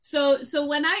So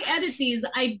when I edit these,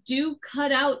 I do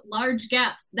cut out large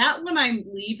gaps. That one I'm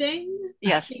leaving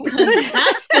Yes. because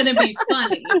that's going to be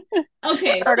funny. It's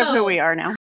Okay, part of who so we are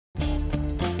now.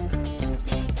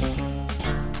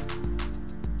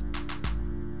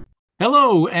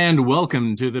 Hello and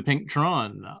welcome to the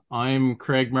Pinktron. I'm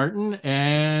Craig Martin,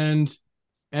 and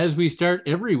as we start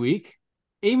every week,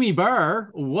 Amy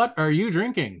Barr, what are you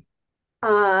drinking?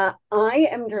 I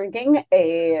am drinking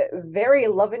a very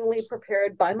lovingly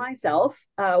prepared by myself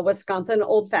Wisconsin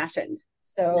Old Fashioned.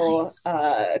 So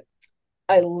nice.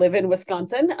 I live in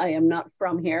Wisconsin. I am not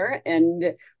from here.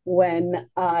 And when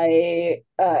I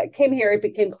came here, it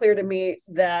became clear to me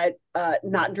that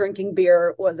not drinking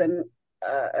beer was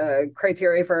a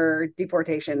criteria for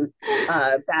deportation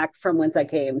back from whence I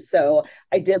came. So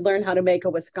I did learn how to make a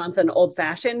Wisconsin Old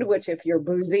Fashioned, which, if you're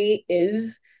boozy,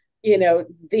 is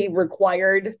the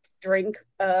required drink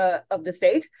of the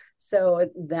state. So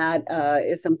that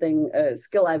is something a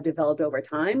skill I've developed over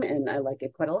time, and I like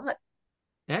it quite a lot.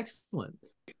 Excellent.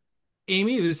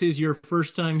 Amy, this is your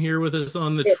first time here with us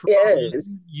on the It Tron.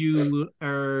 is. You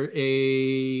are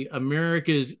a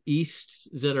America's East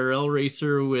ZRL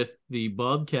racer with the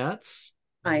Bobcats,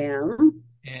 I am.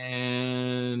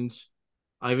 and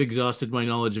I've exhausted my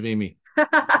knowledge of Amy.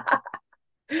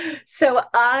 So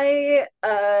I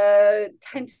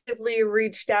tentatively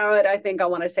reached out, I think I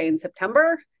want to say in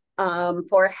September,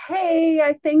 for hey,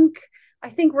 I think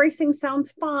racing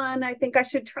sounds fun. I think I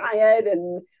should try it.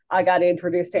 And I got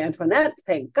introduced to Antoinette,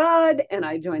 thank God, and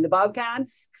I joined the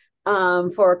Bobcats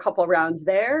for a couple rounds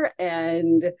there.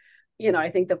 And I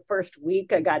think the first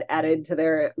week I got added to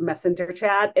their messenger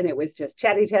chat, and it was just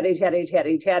chatty, chatty, chatty,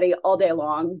 chatty, chatty all day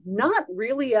long. Not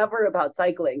really ever about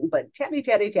cycling, but chatty,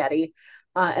 chatty, chatty.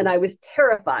 And I was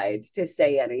terrified to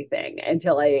say anything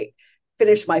until I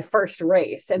finished my first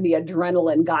race, and the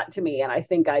adrenaline got to me. And I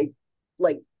think I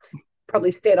like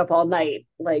probably stayed up all night,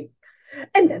 like,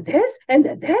 and then this, and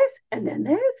then this, and then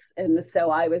this. And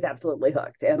so I was absolutely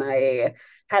hooked. And I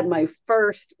had my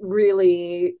first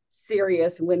really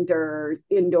serious winter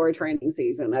indoor training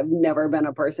season. I've never been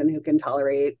a person who can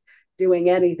tolerate doing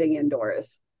anything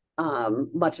indoors,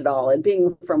 much at all. And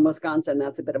being from Wisconsin,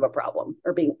 that's a bit of a problem.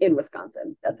 Or being in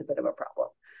Wisconsin, that's a bit of a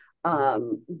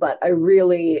problem. But I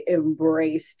really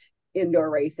embraced indoor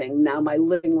racing. Now my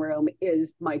living room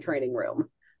is my training room.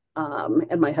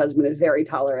 And my husband is very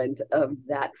tolerant of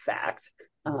that fact.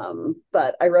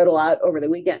 But I rode a lot over the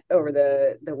weekend, over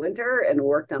the winter, and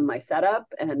worked on my setup,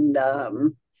 and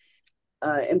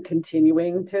am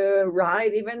continuing to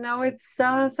ride even though it's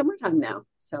summertime now.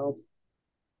 So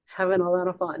having a lot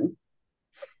of fun.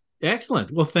 Excellent.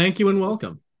 Well, thank you and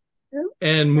welcome. Yeah.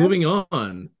 And moving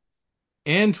on,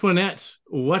 Antoinette,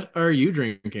 what are you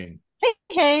drinking?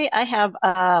 Hey, I have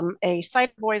a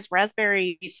Cider Boys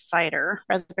raspberry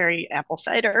apple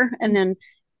cider, and then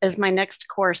as my next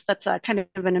course, that's a kind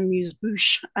of an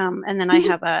amuse-bouche. And then I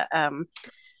have a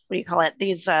what do you call it?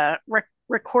 These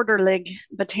recorder leg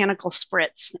botanical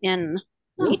spritz in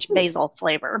Oh, peach basil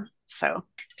flavor. So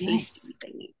nice. tasty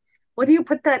thingy. What do you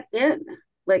put that in?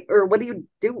 Like, or what do you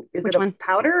do? Is Which it a one?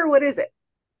 powder or what is it?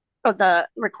 Oh, the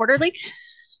recorder leg.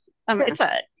 Yeah. It's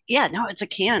a yeah, no, it's a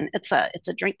can. It's a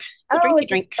drink. It's a Oh, drinky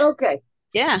drink. okay.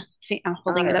 Yeah. See, I'm All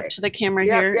holding it up right. to the camera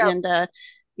Yep, here, yep. and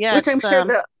yeah, Which I'm it's sure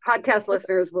the podcast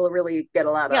listeners will really get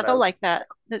a lot yeah, out they'll of. like that.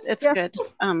 So, It's yeah. good.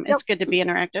 Yep. It's good to be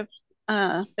interactive.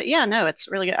 But yeah, no, it's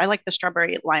really good. I like the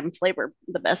strawberry lime flavor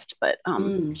the best, but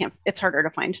Mm. can't. It's harder to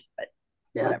find, but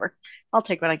Yeah. whatever. I'll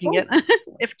take what I can Cool. get.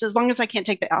 If as long as I can't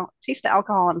take taste the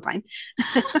alcohol, I'm fine.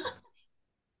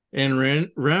 And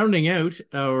rounding out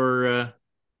our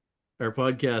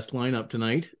podcast lineup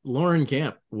tonight, Lauren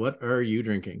Camp, what are you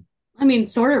drinking? I mean,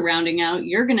 sort of rounding out,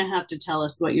 you're going to have to tell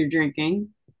us what you're drinking.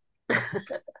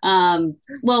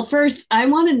 Well, first, I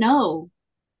want to know,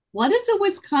 what is a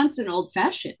Wisconsin old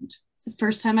fashioned? It's the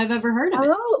first time I've ever heard of it.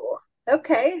 Oh,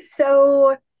 okay.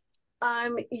 So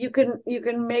you can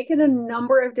make it a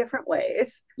number of different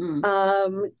ways. Mm.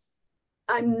 Um,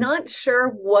 I'm not sure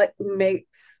what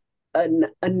makes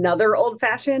another old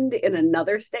fashioned in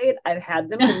another state. I've had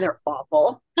them and they're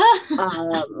awful.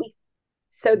 Um,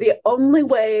 so the only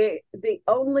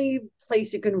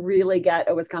place you can really get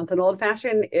a Wisconsin old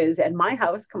fashioned is at my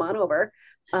house. Come on over.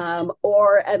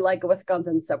 Or at like a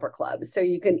Wisconsin supper club. So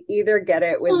you can either get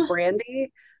it with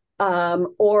brandy,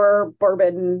 or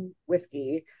bourbon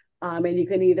whiskey. And you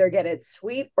can either get it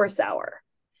sweet or sour.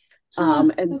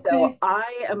 And so Okay.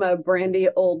 I am a brandy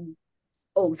old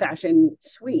fashioned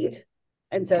sweet.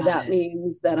 And so Got that it.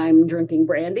 means that I'm drinking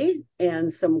brandy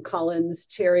and some Collins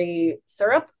cherry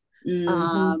syrup, Hmm.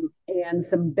 and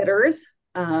some bitters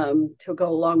to go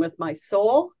along with my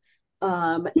soul.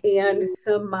 and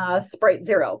some Sprite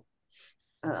Zero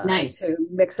Nice. to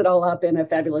mix it all up in a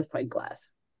fabulous pint glass.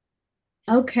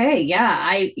 Okay, yeah.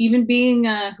 I even being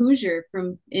a Hoosier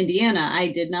from Indiana,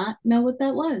 I did not know what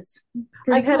that was.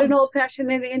 Pretty I've had an close. old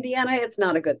fashioned in Indiana. It's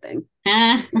not a good thing.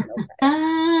 Ah,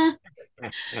 ah,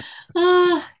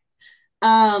 ah.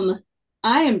 Um,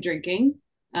 I am drinking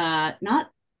not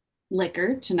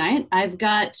liquor tonight. I've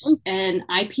got an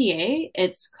IPA.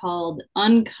 It's called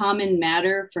Uncommon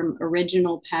Matter from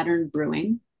Original Pattern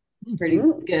Brewing. Pretty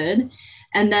Mm. good.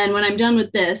 And then when I'm done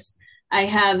with this, I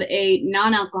have a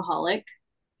non-alcoholic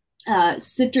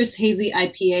citrus hazy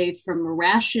IPA from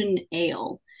Ration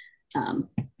Ale. Um,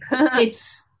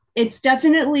 it's it's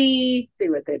definitely See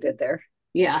what they did there.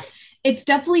 yeah, it's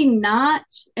definitely not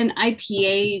an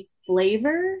IPA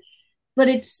flavor, but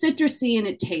it's citrusy and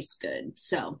it tastes good.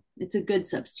 So it's a good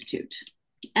substitute.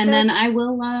 And Okay. then I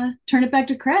will turn it back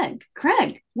to Craig.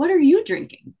 Craig, what are you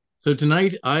drinking? So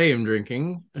tonight I am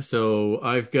drinking. So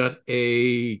I've got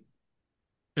a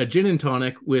gin and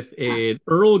tonic with an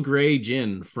Earl Grey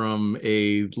gin from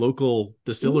a local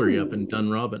distillery up in Ooh.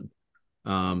 Dunrobin.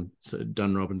 So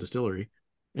Dunrobin Distillery.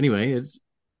 Anyway, it's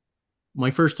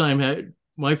my first time out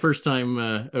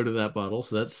of that bottle,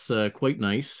 so that's quite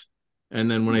nice. And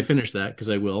then when I Nice. finish that, because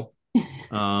I will,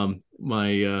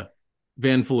 my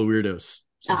van full of weirdos.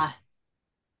 So Ah,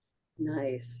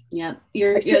 Nice. yep. I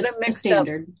You're should have a mixed up.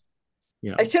 standard.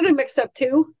 yeah. I should have mixed up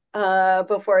two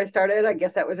before I started. I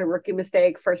guess that was a rookie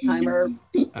mistake, first timer.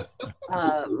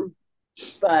 Um,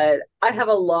 but I have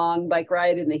a long bike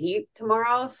ride in the heat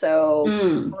tomorrow, so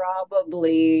Mm,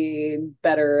 probably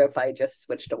better if I just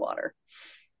switch to water.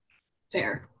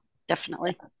 fair.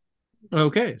 Definitely.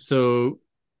 Okay, so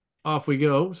off we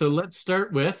go. So let's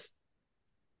start with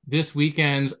this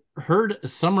weekend's Herd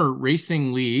Summer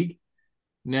Racing League.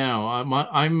 Now, I'm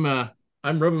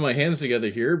rubbing my hands together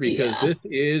here because Yeah. this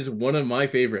is one of my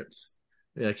favorites.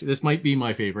 Actually, this might be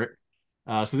my favorite.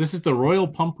 So this is the Royal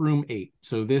Pump Room 8.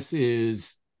 So this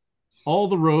is all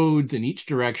the roads in each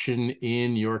direction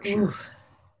in Yorkshire. Oof.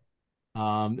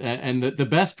 And the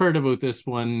best part about this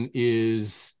one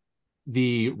is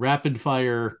the rapid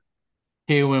fire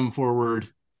KOM forward,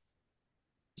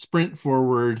 sprint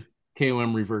forward,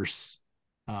 KOM reverse.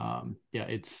 Yeah,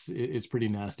 it's pretty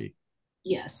nasty.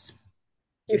 Yes,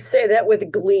 You say that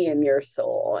with glee in your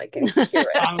soul. I can hear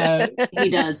it. Uh, he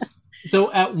does.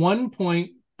 so at one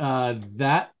point,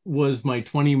 that was my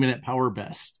 20-minute power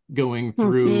best going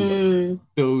through Mm,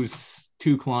 those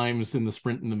two climbs in the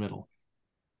sprint in the middle.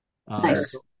 Sure.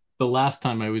 nice. The last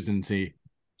time I was in C.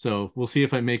 So we'll see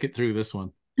if I make it through this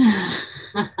one.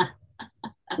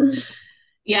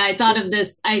 Yeah, I thought of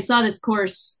this. I saw this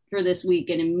course for this week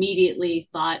and immediately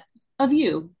thought of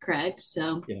you, Craig.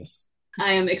 So Yes.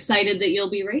 I am excited that you'll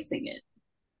be racing it.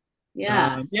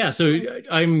 Yeah, Yeah, so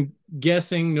I'm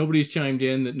guessing nobody's chimed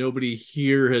in that nobody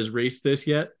here has raced this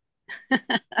yet.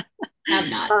 have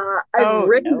not. I've Oh,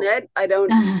 ridden no. it. I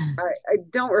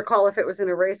don't recall if it was in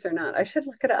a race or not. I should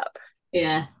look it up.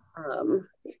 Yeah. Um,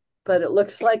 but it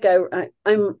looks like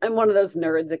I'm one of those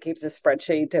nerds that keeps a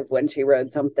spreadsheet of when she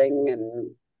rode something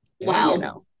and Wow. you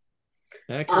know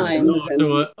Excellent. Awesome. times and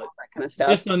So all that kind of stuff.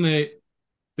 just on the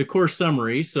course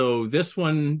summary. So this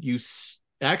one you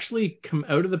actually come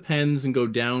out of the pens and go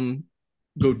down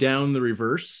the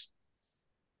reverse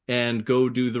and go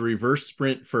do the reverse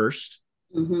sprint first,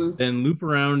 Hmm. then loop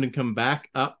around and come back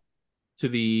up to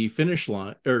the finish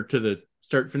line or to the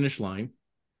start finish line.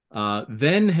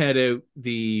 Then head out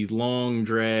the long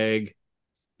drag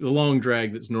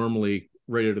that's normally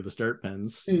right out of the start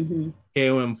pens, Hmm.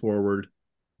 KOM forward,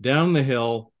 down the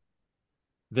hill,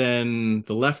 then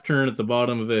the left turn at the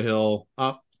bottom of the hill,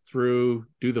 up through,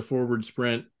 do the forward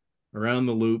sprint around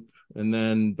the loop, and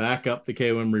then back up the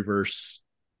KOM reverse.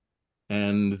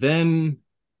 And then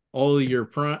all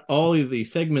of the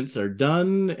segments are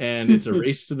done, and it's a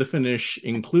race to the finish,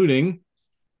 including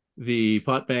the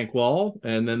pot bank wall.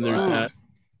 And then there's Wow. that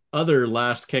other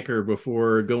last kicker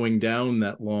before going down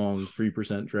that long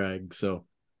 3% drag. So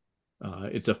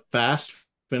it's a fast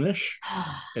finish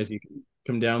as you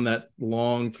come down that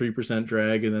long 3%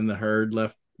 drag and then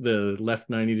the left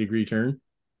 90-degree turn.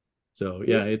 So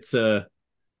yeah, it's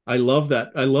I love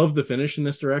that. I love the finish in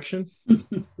this direction.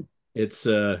 It's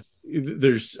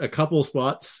there's a couple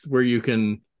spots where you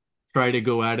can try to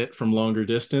go at it from longer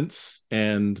distance,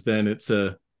 and then it's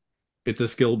a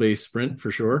skill-based sprint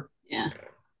for sure. Yeah.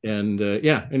 And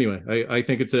yeah, anyway, I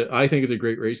think it's a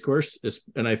great race course,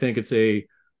 and I think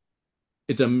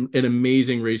an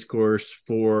amazing race course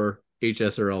for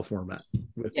HSRL format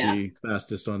with Yeah. the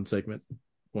fastest on segment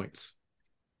points.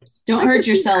 Don't I hurt could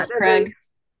see yourself, that. Craig.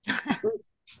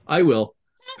 I will.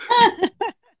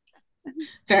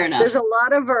 Fair enough. There's a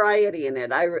lot of variety in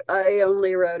it. I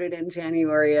only rode it in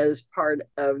January as part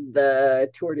of the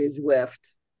Tour de Zwift.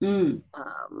 Mm.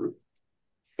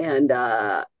 And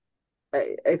I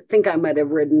think I might have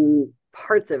ridden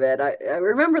parts of it. I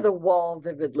remember the wall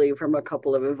vividly from a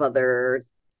couple of other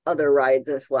rides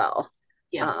as well.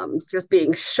 Yeah. Just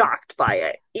being shocked by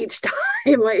it each time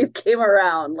it came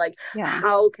around. Like,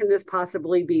 how can this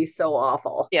possibly be so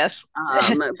awful? Yes.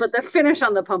 But the finish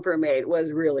on the Pumper Mate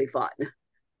was really fun.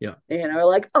 Yeah.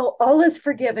 Like, oh, all is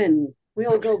forgiven.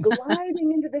 We'll go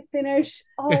gliding into the finish.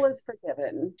 All is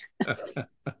forgiven.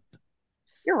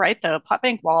 You're right, though. Pot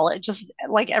Bank Wall, it just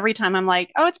like every time I'm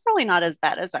like, oh, it's probably not as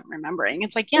bad as I'm remembering.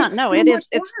 It's like, yeah, it's no, so it is.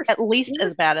 Worse. It's at least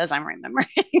as bad as I'm remembering.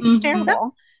 It's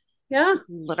terrible. Yeah.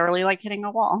 Literally like hitting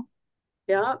a wall.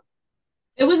 Yeah.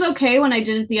 It was okay when I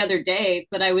did it the other day,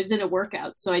 but I was in a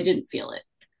workout, so I didn't feel it.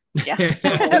 Yeah.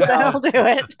 That'll do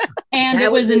it. And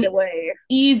it was an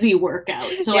easy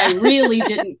workout, so I really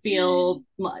didn't feel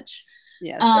much.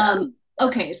 Yes.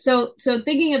 Okay, so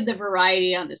thinking of the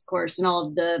variety on this course and all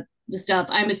of the stuff,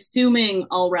 I'm assuming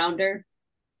all-rounder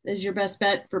is your best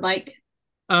bet for bike.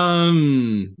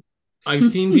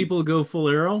 I've seen people go full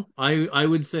aero. I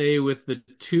would say with the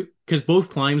two, because both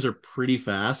climbs are pretty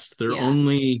fast.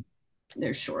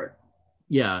 They're short.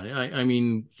 Yeah, I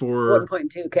mean for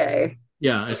 1.2K.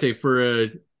 Yeah, I say for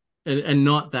and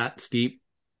not that steep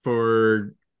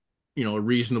for a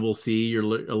reasonable C. You're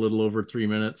a little over 3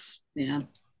 minutes. Yeah.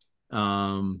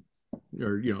 Or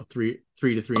 3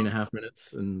 to 3.5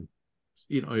 minutes, and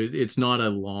it's not a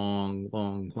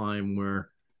long climb where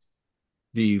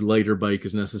the lighter bike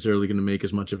is necessarily going to make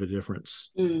as much of a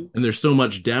difference. And there's so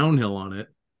much downhill on it.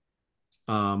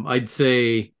 I'd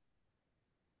say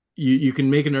you can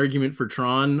make an argument for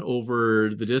Tron over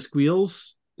the disc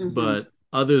wheels, but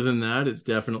other than that, it's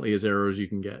definitely as aero as you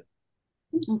can get.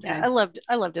 Okay. Yeah,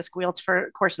 I love disc wheels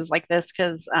for courses like this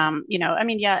because it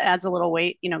adds a little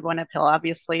weight, going uphill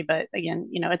obviously, but again,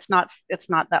 it's not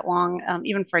that long.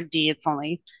 Even for a D, it's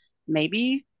only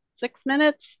maybe 6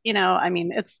 minutes.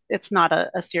 It's not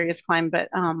a serious climb, but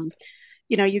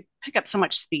you pick up so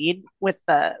much speed with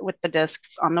the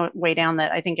discs on the way down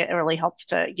that I think it really helps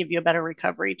to give you a better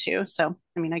recovery too. So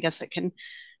I guess it can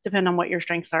depend on what your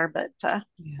strengths are, but I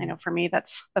know for me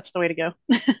that's the way to go.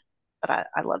 But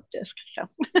I love disc, so.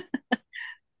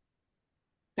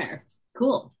 Fair.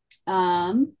 Cool.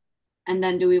 And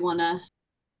then do we want to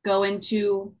go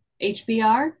into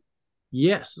HBR?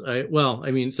 Yes. So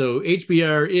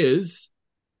HBR is,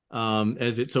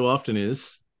 as it so often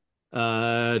is,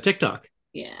 TikTok.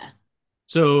 Yeah.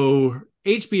 So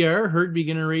HBR, Herd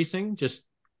Beginner Racing, just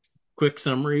quick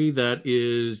summary, that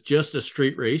is just a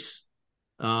straight race.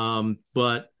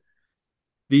 But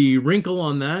the wrinkle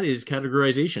on that is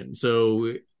categorization.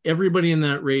 So everybody in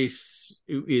that race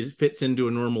fits into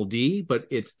a normal D, but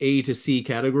it's A to C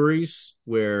categories,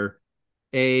 where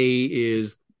A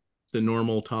is the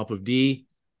normal top of D,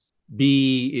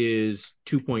 B is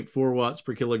 2.4 watts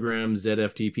per kilogram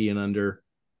ZFTP and under,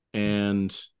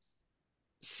 and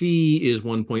C is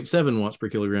 1.7 watts per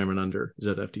kilogram and under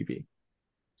ZFTP.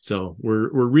 So we're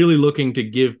really looking to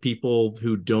give people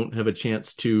who don't have a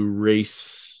chance to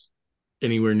race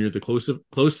anywhere near the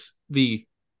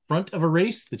front of a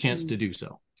race the chance to do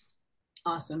so.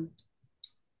 Awesome.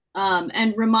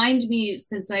 And remind me,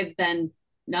 since I've been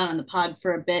not on the pod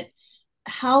for a bit,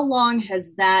 how long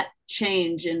has that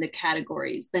change in the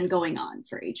categories been going on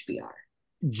for HBR?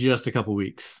 Just a couple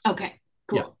weeks. Okay,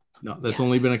 cool. Yeah. No, that's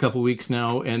only been a couple weeks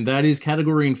now, and that is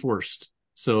category enforced.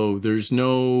 So there's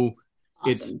no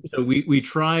Awesome. So we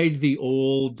tried the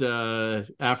old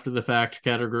after the fact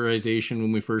categorization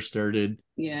when we first started.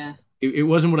 Yeah. It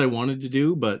wasn't what I wanted to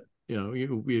do, but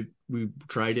we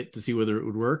tried it to see whether it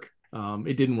would work.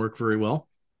 It didn't work very well.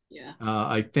 Yeah.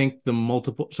 I think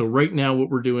so right now what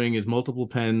we're doing is multiple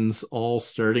pens all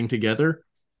starting together,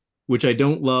 which I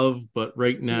don't love, but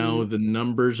right now the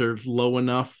numbers are low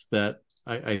enough that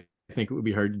I think it would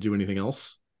be hard to do anything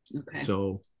else. Okay.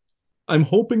 So I'm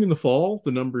hoping in the fall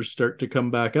the numbers start to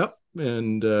come back up,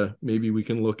 and maybe we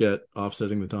can look at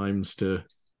offsetting the times to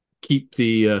keep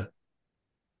the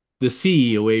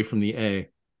C away from the A.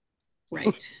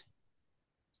 Right.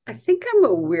 I think I'm a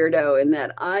weirdo in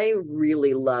that I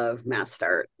really love mass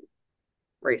start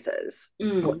races.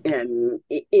 And,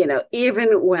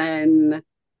 even when,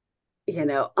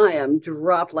 I am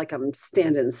dropped like I'm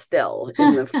standing still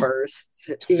in the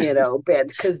first, bit,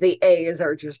 because the A's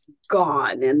are just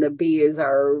gone and the B's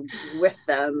are with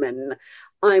them. And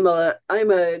I'm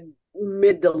a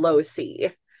mid to low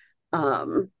C.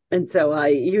 And so I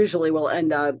usually will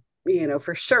end up,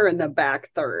 for sure in the back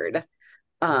third.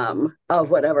 of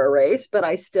whatever race, but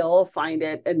I still find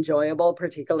it enjoyable,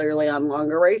 particularly on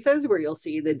longer races where you'll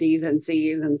see the D's and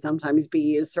C's and sometimes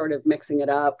B's sort of mixing it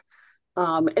up.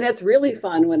 And it's really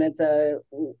fun when it's a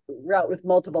route with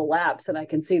multiple laps and I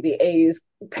can see the A's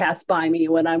pass by me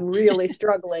when I'm really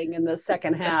struggling in the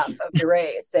second half of the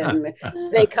race. And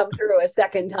they come through a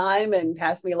second time and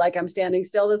pass me like I'm standing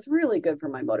still. That's really good for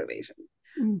my motivation.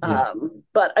 Yeah.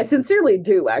 But I sincerely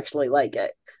do actually like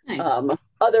it. Nice.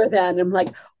 Other than I'm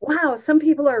like, wow, some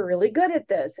people are really good at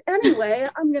this. Anyway,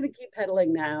 I'm going to keep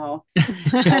pedaling now.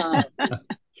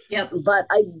 Yep. But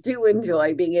I do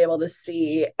enjoy being able to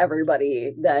see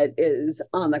everybody that is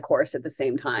on the course at the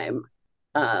same time.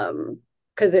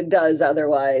 Because it does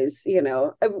otherwise,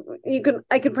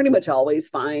 I can pretty much always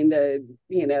find 4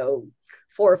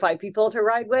 or 5 people to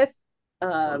ride with.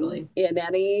 Totally. In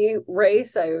any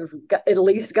race, I've at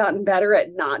least gotten better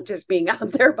at not just being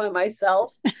out there by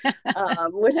myself,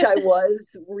 which I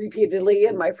was repeatedly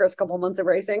in my first couple months of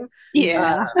racing.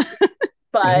 Yeah.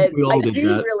 But I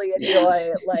do really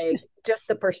enjoy like just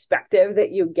the perspective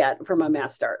that you get from a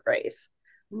mass start race.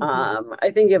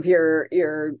 I think if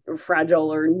you're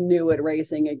fragile or new at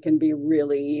racing, it can be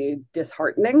really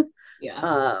disheartening.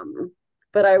 Yeah.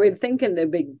 But I would think in the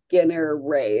beginner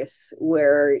race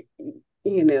where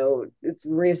it's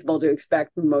reasonable to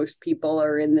expect most people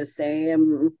are in the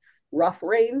same rough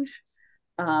range,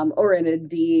 or in a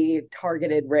D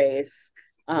targeted race,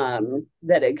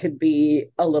 that it could be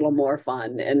a little more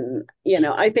fun. And,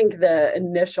 I think the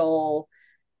initial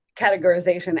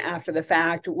categorization after the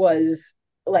fact was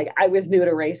like, I was new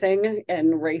to racing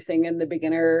and racing in the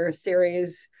beginner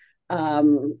series,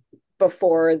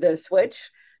 before the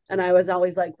switch. And I was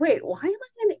always like, wait, why am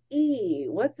I an E?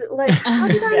 What's it like? How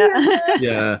did I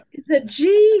Yeah. Is the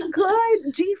G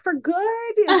good? G for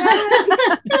good? Is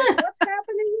that what's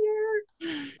happening here?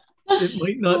 It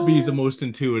might not be the most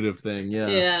intuitive thing.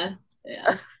 Yeah.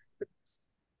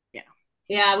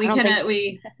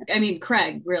 I mean,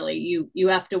 Craig, really, you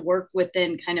have to work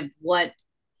within kind of what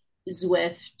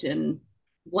Zwift and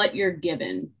what you're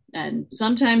given. And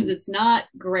sometimes it's not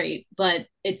great, but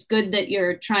it's good that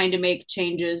you're trying to make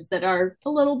changes that are a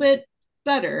little bit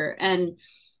better. And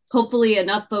hopefully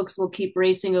enough folks will keep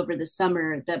racing over the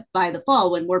summer that by the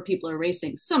fall, when more people are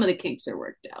racing, some of the kinks are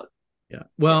worked out. Yeah.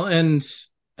 Well, and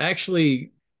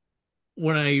actually,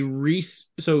 when I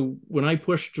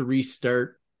pushed to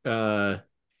restart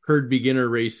herd beginner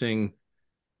racing,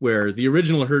 where the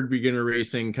original herd beginner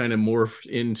racing kind of morphed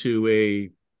into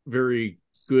a very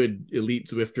good elite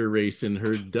Zwifter race in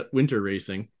herd winter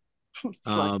racing.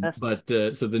 But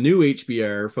so the new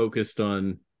HBR focused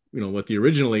on what the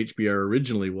original HBR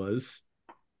originally was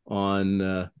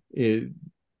on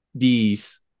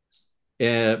D's,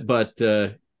 but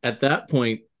at that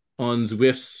point on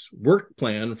Zwift's work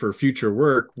plan for future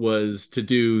work was to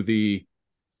do the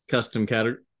custom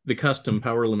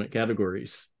power limit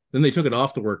categories. Then they took it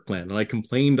off the work plan, and I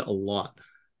complained a lot.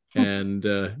 And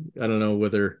I don't know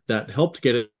whether that helped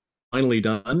get it finally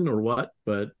done or what,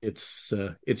 but it's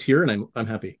here, and I'm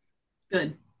happy.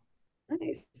 Good.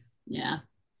 Nice. Yeah.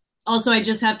 Also, I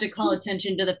just have to call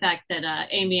attention to the fact that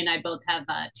Amy and I both have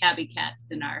tabby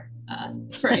cats in our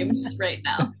frames right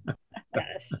now.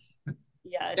 Yes.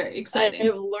 Very exciting. I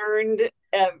have learned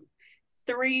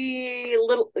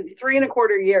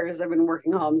 3.25 years I've been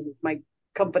working home since my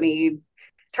company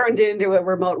turned into a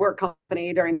remote work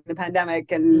company during the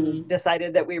pandemic, and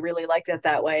decided that we really liked it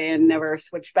that way and never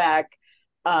switched back.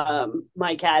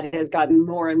 My cat has gotten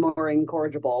more and more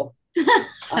incorrigible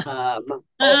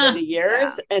over the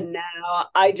years, and now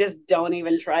I just don't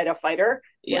even try to fight her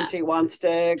when she wants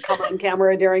to come on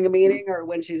camera during a meeting, or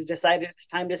when she's decided it's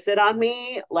time to sit on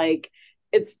me. Like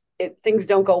things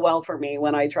don't go well for me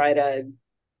when I try to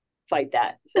fight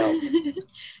that. So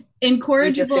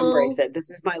incorrigible, just embrace it.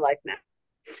 This is my life now.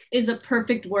 Is a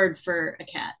perfect word for a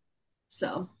cat.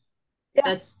 So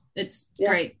it's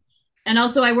great. And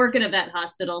also I work at a vet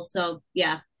hospital. So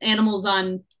animals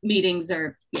on meetings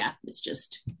are, that's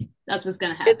what's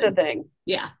going to happen. It's a thing.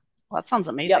 Yeah. Well, that sounds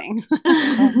amazing.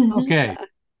 Yep. Okay.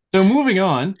 So moving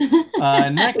on,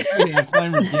 next we have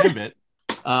Climbers Gambit.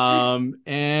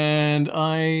 And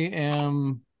I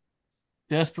am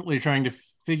desperately trying to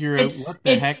figure out what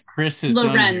the heck Chris has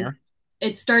done there.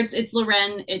 It's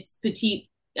Loren. It's Petite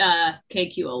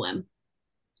KQOM.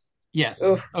 Yes.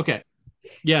 Oof. Okay.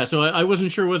 Yeah. So I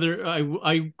wasn't sure whether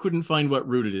I couldn't find what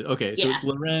route it is. Okay. So it's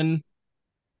Loren,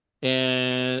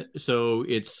 and so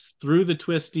it's through the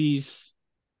twisties.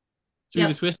 Through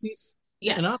the twisties.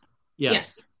 Yes. And up. Yeah.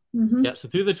 Yes. Mm-hmm. Yeah. So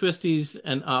through the twisties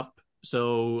and up.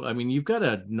 So I mean, you've got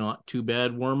a not too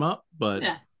bad warm up, but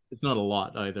it's not a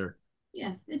lot either.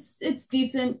 Yeah, it's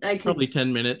decent. I could Probably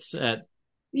 10 minutes at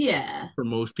yeah. for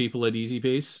most people at easy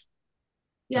pace.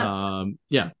 Yep.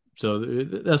 Yeah, so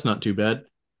that's not too bad.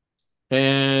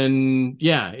 And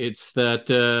yeah, it's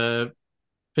that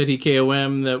Petit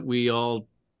KOM that we all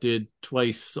did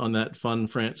twice on that fun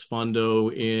France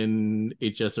Fondo in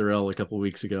HSRL a couple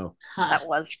weeks ago. Huh. That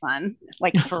was fun,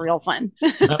 like for real fun.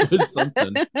 That was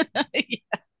something.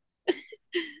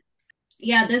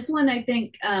 Yeah, this one I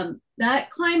think that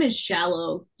climb is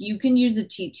shallow. You can use a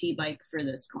TT bike for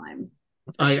this climb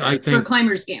for I sure. For think,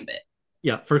 Climber's Gambit.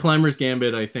 yeah, for Climber's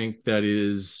Gambit, I think that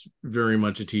is very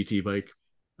much a TT bike.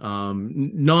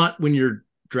 Not when you're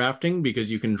drafting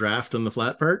because you can draft on the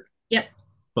flat part. Yep.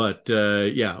 But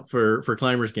yeah, for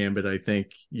Climber's Gambit, I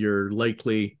think you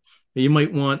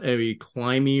might want a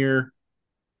climbier.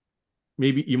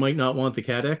 Maybe you might not want the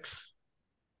CADX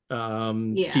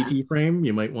Yeah. TT frame.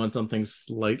 You might want something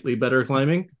slightly better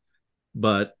climbing.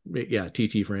 But yeah,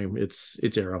 TT frame. It's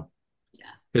aero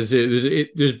Yeah. because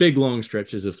there's big long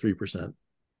stretches of 3%,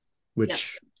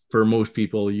 which for most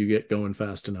people you get going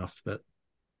fast enough that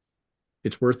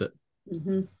it's worth it.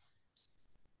 Mm-hmm.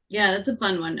 Yeah, that's a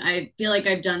fun one. I feel like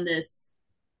I've done this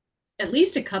at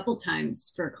least a couple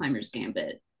times for Climber's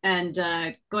Gambit. And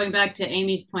going back to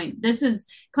Amy's point, this is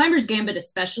Climber's Gambit,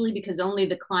 especially because only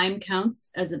the climb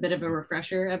counts as a bit of a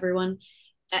refresher, everyone.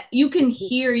 You can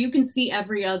see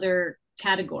every other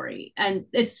category. And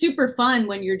it's super fun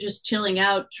when you're just chilling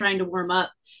out, trying to warm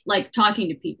up, like talking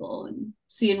to people and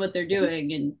seeing what they're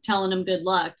doing and telling them good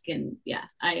luck. And yeah,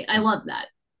 I love that.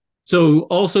 So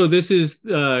also this is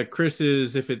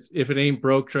Chris's if it ain't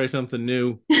broke, try something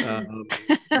new.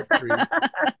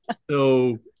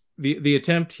 So the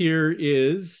attempt here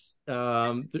is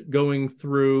going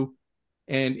through,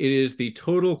 and it is the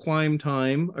total climb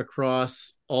time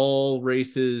across all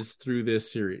races through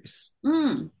this series.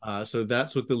 So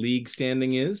that's what the league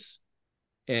standing is.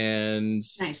 And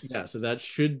nice. Yeah, so that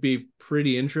should be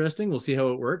pretty interesting. We'll see how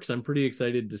it works. I'm pretty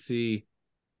excited to see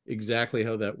exactly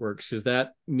how that works, because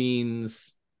that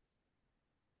means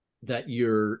that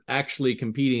you're actually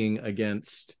competing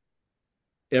against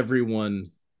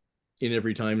everyone in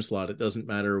every time slot. It doesn't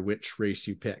matter which race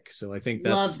you pick. So I think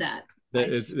love that.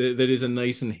 Nice. That is a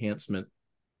nice enhancement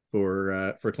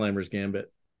for Climber's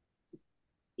Gambit.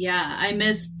 Yeah, I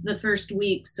missed the first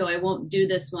week, so I won't do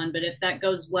this one. But if that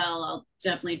goes well, I'll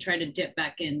definitely try to dip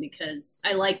back in because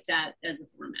I like that as a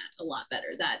format a lot better.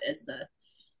 That as the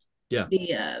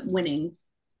winning.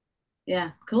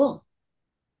 Yeah, cool.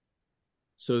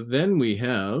 So then we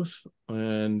have,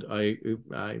 and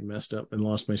I messed up and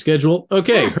lost my schedule.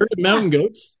 Okay, herd of mountain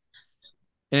goats.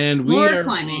 And we are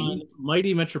climbing on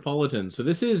Mighty Metropolitan. So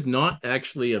this is not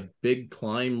actually a big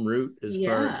climb route as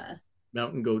far as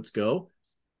mountain goats go.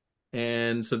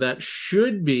 And so that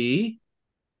should be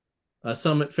a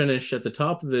summit finish at the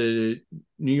top of the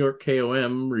New York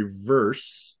KOM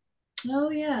reverse. Oh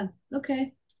yeah.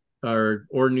 Okay. Or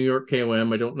New York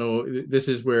KOM. I don't know. This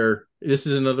is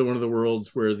another one of the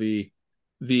worlds where the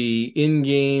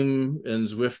in-game and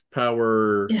Zwift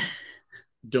power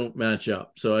don't match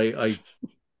up. So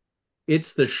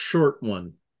it's the short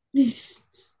one. It's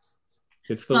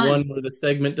the one where the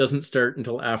segment doesn't start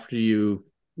until after you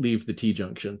leave the T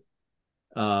junction.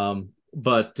 Yeah,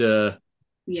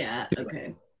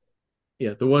 okay.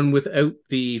 Yeah, the one without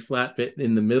the flat bit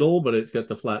in the middle, but it's got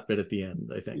the flat bit at the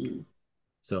end, I think.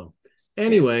 So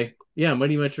anyway, yeah,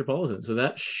 Mighty Metropolitan. So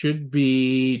that should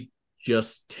be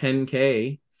just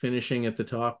 10K finishing at the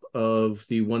top of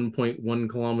the 1.1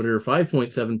 kilometer,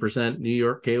 5.7% New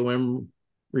York KOM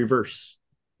reverse.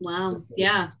 Wow.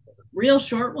 Yeah. Real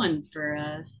short one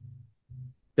for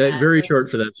very short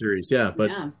for that series. Yeah,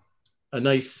 but a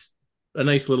nice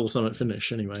little summit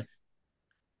finish anyway.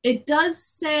 It does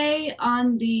say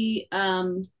on the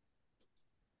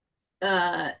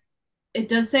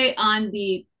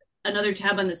another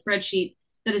tab on the spreadsheet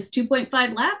that it's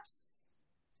 2.5 laps.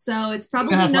 So it's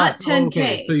probably not 10K.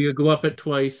 Okay. So you go up it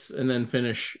twice and then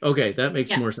finish. Okay, that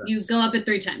makes more sense. You go up it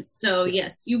 3 times. So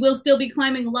yes, you will still be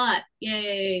climbing a lot.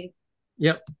 Yay.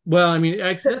 Yep. Well, I mean,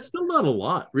 that's still not a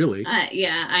lot, really.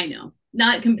 Yeah, I know.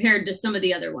 Not compared to some of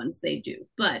the other ones they do.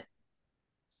 But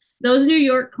those New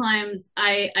York climbs,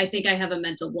 I think I have a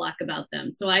mental block about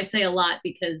them. So I say a lot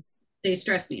because they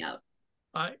stress me out.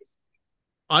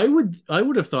 I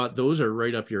would have thought those are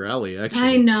right up your alley, actually.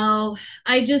 I know.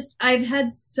 I've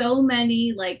had so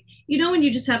many, like, when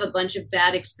you just have a bunch of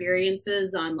bad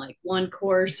experiences on like one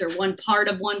course or one part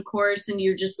of one course and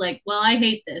you're just like, well, I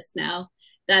hate this now.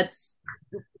 That's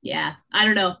I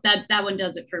don't know. That one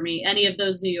does it for me. Any of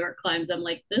those New York climbs, I'm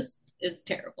like, this is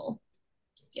terrible.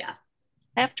 Yeah.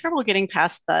 I have trouble getting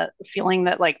past the feeling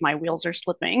that like my wheels are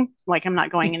slipping, like I'm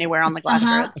not going anywhere on the glass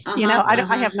roads.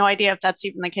 I have no idea if that's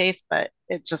even the case, but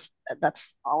it just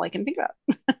that's all I can think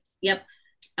about. Yep,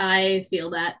 I feel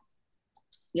that.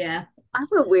 Yeah. I'm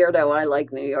a weirdo. I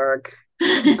like New York.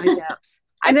 I know.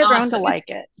 I've And grown to like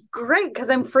it. great because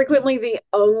I'm frequently the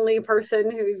only person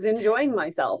who's enjoying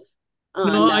myself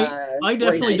No, on I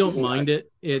definitely Nice. don't mind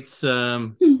it. It's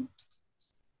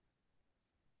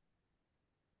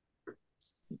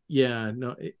yeah,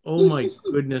 no. Oh my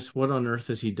goodness, what on earth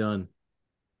has he done?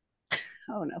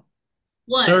 Oh no.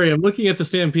 What? Sorry, I'm looking at the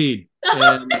Stampede.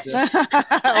 And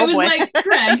I was boy. like,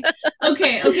 Craig.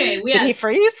 Okay. Did he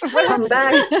freeze? Come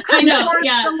back. I know. Towards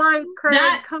Yeah. the light, Craig.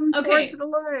 Come okay. towards the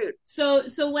light.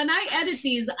 So when I edit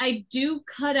these, I do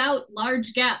cut out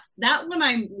large gaps. That one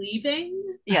I'm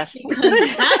leaving. Yes.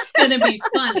 Because that's gonna be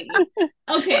funny.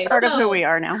 Okay. Part of who we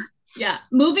are now. Yeah.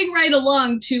 Moving right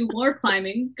along to more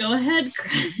climbing. Go ahead,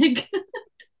 Craig.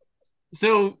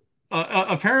 so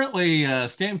apparently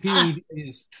Stampede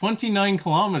is 29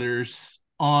 kilometers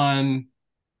on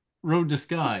Road to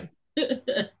Sky.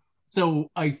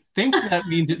 So I think that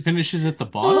means it finishes at the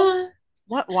bottom.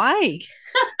 What? Why?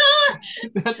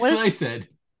 That's what I said.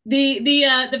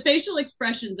 The facial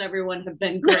expressions, everyone, have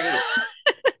been great.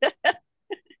 That's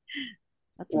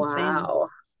wow. Insane.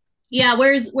 Yeah,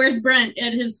 where's Brent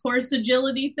at his horse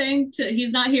agility thing?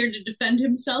 He's not here to defend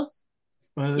himself.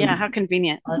 Yeah, how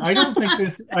convenient. I don't think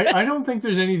this. I don't think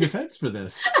there's any defense for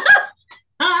this.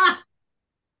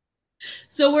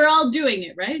 So we're all doing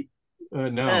it, right?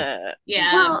 No.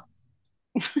 Yeah. Well,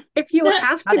 if you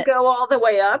have to go all the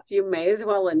way up, you may as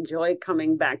well enjoy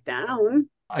coming back down.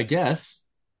 I guess.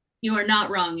 You are not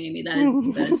wrong, Amy. That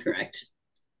is correct.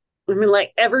 I mean,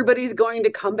 like everybody's going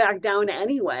to come back down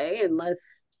anyway, unless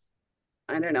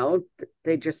I don't know,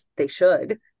 they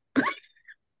should.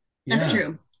 That's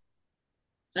true.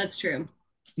 That's true.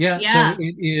 Yeah. So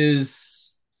it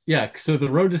is. Yeah. So the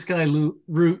Road to Sky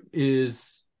route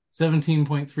is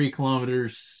 17.3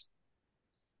 kilometers,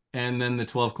 and then the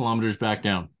 12 kilometers back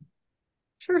down.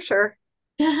 Sure.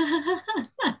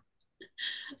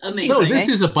 Amazing. So this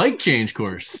is a bike change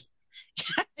course.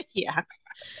 Yeah.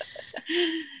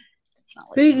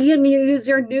 You can use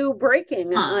your new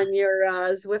braking on your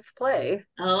Zwift Play.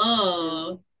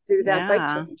 Oh, do that bike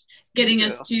change. Getting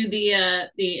us to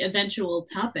the eventual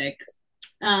topic.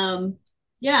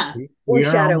 Yeah. We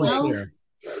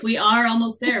are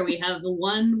almost there. We have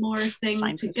one more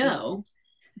thing to go,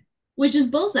 which is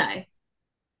Bullseye.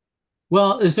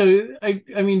 Well, so I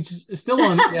mean, still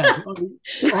on. Yeah, on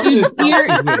this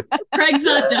Craig's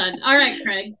not done. All right,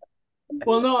 Craig.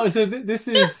 Well, no. So this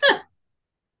is.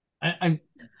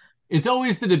 It's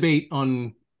always the debate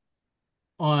on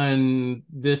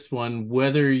this one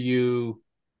whether you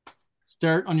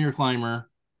start on your climber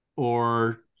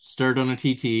or start on a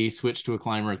TT, switch to a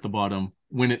climber at the bottom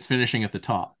when it's finishing at the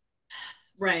top.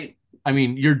 Right. I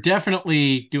mean, you're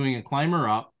definitely doing a climber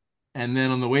up and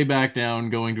then on the way back down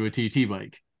going to a TT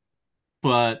bike.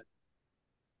 But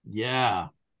yeah.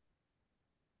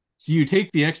 Do you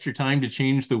take the extra time to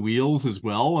change the wheels as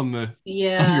well on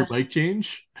your bike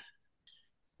change?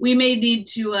 We may need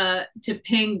to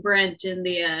ping Brent in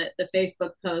the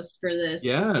Facebook post for this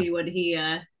to see what he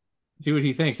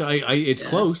thinks. It's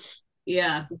close.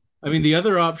 Yeah. I mean, the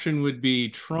other option would be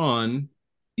Tron.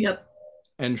 Yep.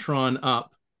 And Tron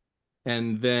up,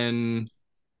 and then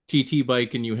TT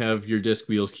bike, and you have your disc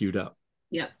wheels queued up.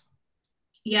 Yep.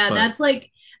 Yeah, that's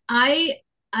like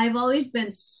I've always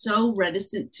been so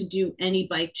reticent to do any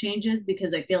bike changes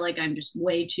because I feel like I'm just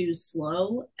way too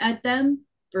slow at them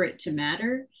for it to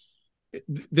matter.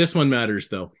 This one matters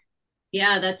though.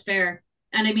 Yeah, that's fair.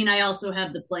 And I mean, I also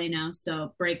have the Play now,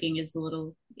 so braking is a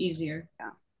little easier. Yeah,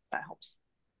 that helps.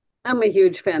 I'm a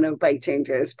huge fan of bike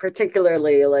changes,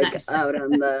 particularly like out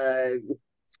on the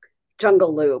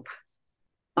jungle loop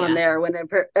on there.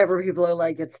 Whenever people are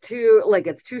like, it's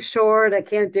too short, I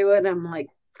can't do it. I'm like,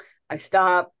 I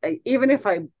stop. Even if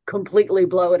I completely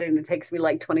blow it and it takes me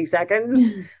like 20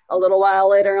 seconds, a little while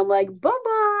later, I'm like,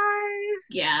 bye-bye.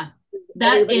 Yeah,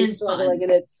 that is fun.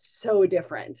 And it's so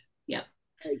different. Yep.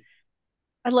 Like,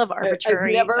 I love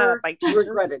arbitrary. I've never bike changes.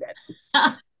 regretted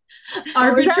it.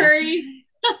 Arbitrary?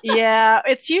 Yeah,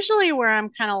 it's usually where I'm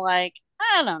kind of like,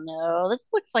 I don't know, this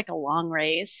looks like a long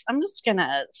race. I'm just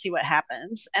gonna see what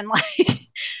happens. And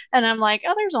and I'm like,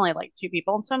 oh, there's only like 2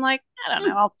 people. And so I'm like, I don't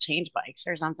know, I'll change bikes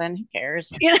or something. Who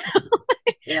cares? You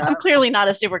know, I'm clearly not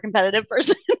a super competitive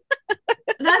person.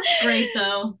 That's great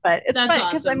thow. But it's fun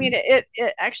because I mean, it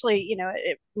actually, you know,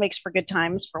 it makes for good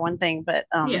times for one thing, but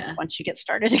once you get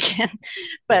started again.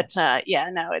 But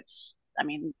no, it's, I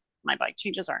mean, my bike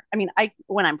changes aren't. I mean,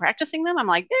 when I'm practicing them, I'm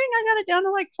like, dang, I got it down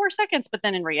to like 4 seconds. But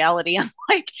then in reality, I'm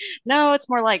like, no, it's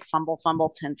more like fumble,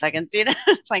 10 seconds.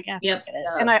 It's like, Yep. forget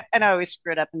it. And I always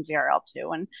screw it up in ZRL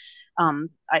too. And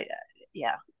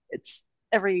yeah, it's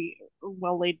every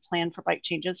well laid plan for bike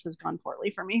changes has gone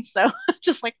poorly for me. So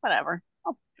just like whatever.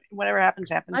 Whatever happens.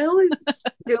 I always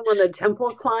do them on the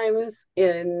temple climbs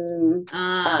in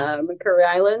Curry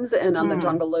Islands and on the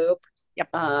Jungle Loop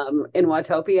in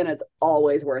Watopi, and it's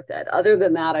always worth it. Other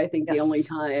than that, I think the only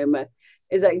time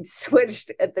is I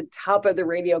switched at the top of the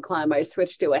radio climb, I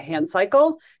switched to a hand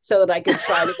cycle so that I could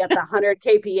try to get the 100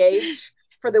 kph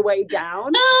for the way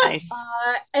down. Nice.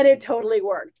 And it totally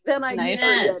worked. Then I did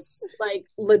it like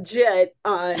legit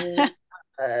on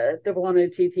the Bologna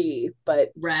TT,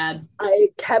 but rad. I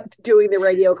kept doing the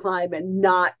radio climb and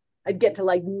I'd get to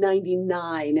like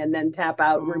 99 and then tap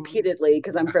out repeatedly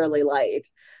because I'm fairly light.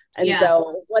 And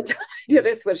so one time I did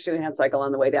a switch to a hand cycle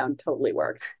on the way down, totally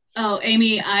worked. Oh,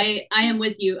 Amy, I am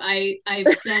with you. I've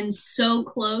been so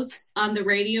close on the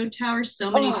radio tower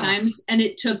so many times, and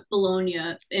it took Bologna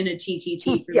in a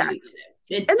TTT for me to do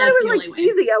it. And then it was like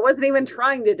easy. I wasn't even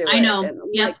trying to do it. I know.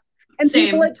 And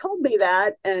people had told me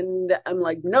that, and I'm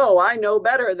like, no, I know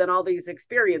better than all these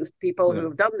experienced people who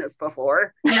have done this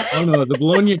before. Yep. Oh no, the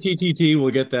Bologna TTT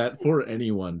will get that for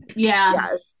anyone. Yeah.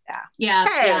 Yes. Yeah.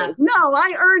 Hey, no,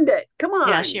 I earned it. Come on.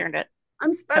 Yeah, she earned it.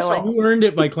 I'm special. You earned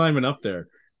it by climbing up there.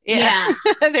 Yeah.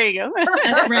 There you go.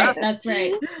 That's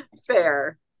right.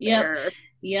 Fair. Yep. Fair.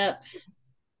 Yep.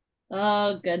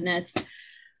 Oh goodness.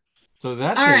 So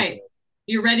that. All right.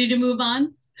 You ready to move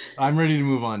on? I'm ready to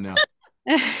move on now.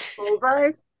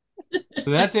 Bullseye.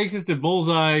 So that takes us to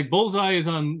Bullseye. Bullseye is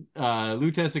on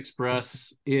Lutece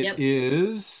Express. It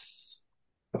is.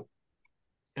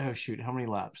 Oh shoot! How many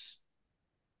laps?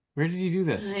 Where did you do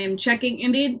this? I am checking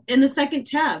in the second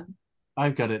tab.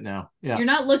 I've got it now. Yeah. You're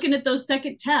not looking at those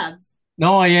second tabs.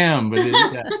 No, I am, but it's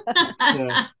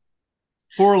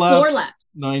 4 laps. 4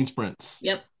 laps. 9 sprints.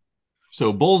 Yep.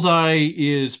 So Bullseye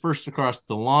is first across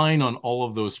the line on all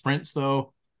of those sprints,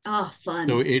 though. Oh, fun.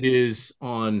 So it is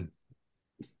on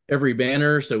every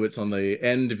banner. So it's on the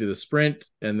end of the sprint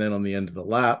and then on the end of the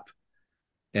lap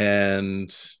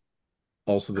and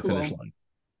also the finish line.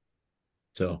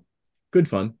 So good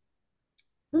fun.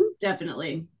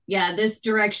 Definitely. Yeah, this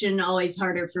direction always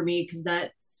harder for me because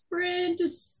that sprint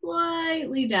is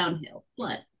slightly downhill,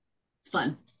 but it's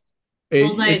fun.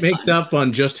 It makes up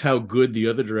on just how good the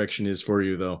other direction is for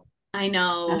you, though. I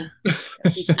know.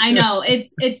 I know.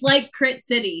 It's like Crit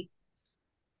City.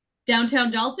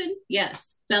 Downtown Dolphin?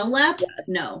 Yes. Bell Lap? Yes.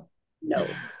 No.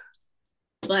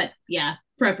 But yeah,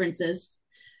 preferences.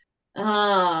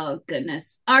 Oh,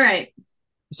 goodness. All right.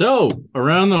 So,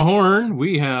 around the horn,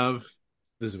 we have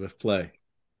the Zwift play.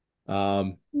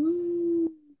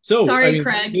 Sorry,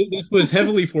 Craig. This was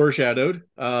heavily foreshadowed.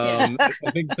 I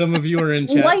think some of you are in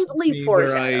chat. Lightly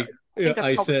foreshadowed.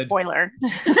 I said spoiler.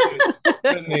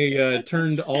 When they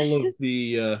turned all of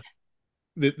the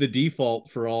default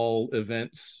for all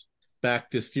events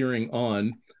back to steering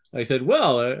on, I said,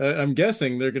 "Well, I'm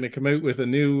guessing they're going to come out with a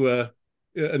new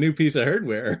piece of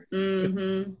hardware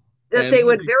that they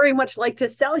would very much like to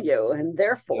sell you, and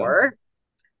therefore,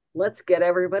 let's get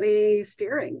everybody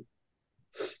steering."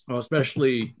 Well,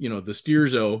 especially, the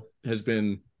Steerzo has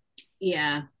been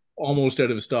almost out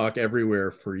of stock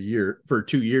everywhere for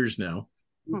 2 years now.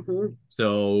 Mm-hmm.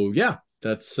 So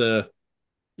that's it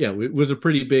was a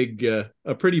pretty big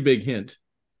hint.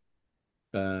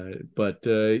 So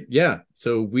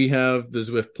we have the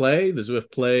Zwift Play. The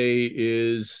Zwift Play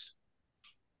is,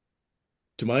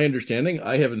 to my understanding,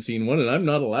 I haven't seen one, and I'm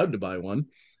not allowed to buy one.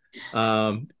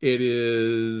 It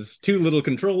is 2 little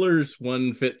controllers.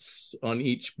 One fits on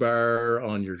each bar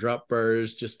on your drop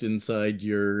bars, just inside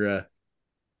your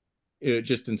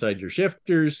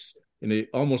shifters, in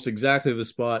almost exactly the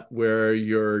spot where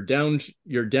your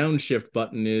downshift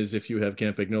button is if you have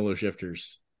Campagnolo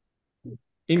shifters.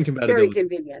 Incompatibility. Very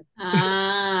convenient.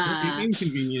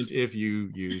 Inconvenient if you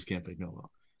use Campagnolo.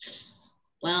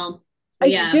 Well,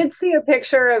 I did see a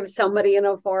picture of somebody in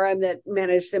a forum that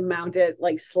managed to mount it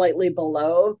like slightly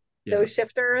below those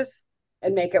shifters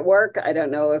and make it work. I don't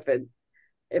know if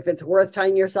it's worth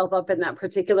tying yourself up in that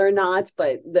particular knot,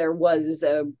 but there was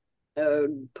a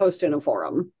post in a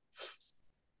forum,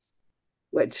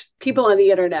 which people on the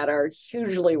internet are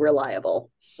hugely reliable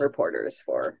reporters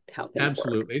for how things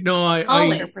Absolutely. work. No, I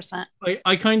 100%.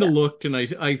 I kind of looked and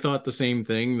I thought the same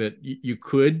thing, that you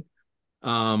could.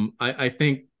 I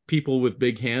think people with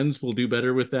big hands will do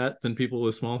better with that than people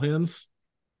with small hands.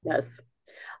 Yes.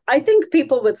 I think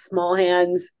people with small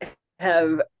hands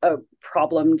have a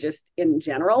problem just in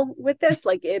general with this.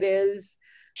 Like, it is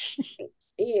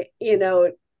you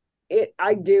know,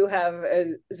 I do have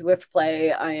a Zwift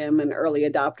play. I am an early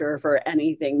adopter for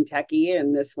anything techie,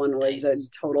 and this one was a Nice.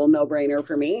 total no-brainer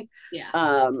for me.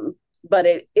 Yeah. But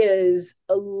it is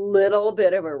a little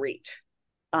bit of a reach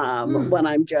Hmm. when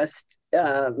I'm just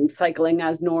cycling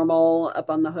as normal up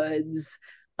on the hoods.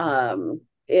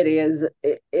 It is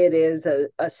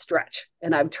a stretch,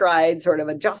 and I've tried sort of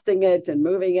adjusting it and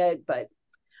moving it, but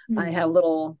I Hmm. have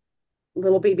little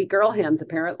baby girl hands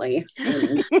apparently,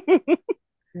 and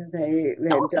they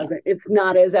Oh, doesn't it's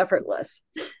not as effortless.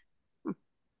 I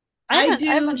I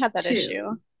haven't do had that issue.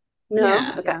 too. No,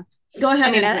 Yeah. okay. Yeah. Go I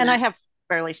ahead, mean, and I Antoinette. have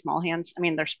fairly small hands. I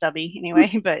mean, they're stubby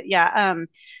anyway, but yeah.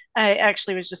 I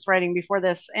actually was just writing before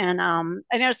this, and I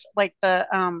know it's like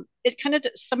it kind of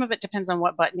some of it depends on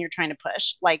what button you're trying to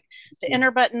push. Like the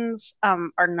inner buttons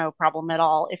are no problem at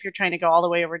all. If you're trying to go all the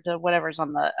way over to whatever's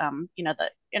on the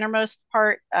the innermost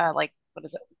part, like what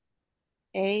is it?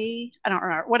 I don't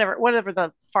remember, whatever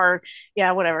the far,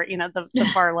 yeah, whatever, the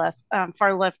far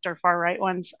left or far right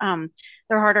ones.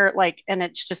 They're harder, like, and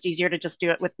it's just easier to just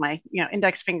do it with my,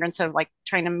 index finger instead of like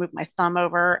trying to move my thumb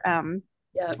over.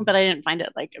 Yeah. But I didn't find it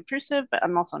like obtrusive, but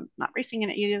I'm also not racing in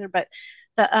it either. But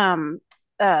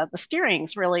the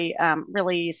steering's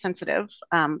really sensitive,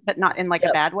 but not in like a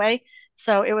Yep. bad way.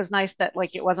 So it was nice that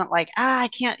like it wasn't like I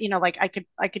can't, like I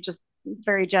could just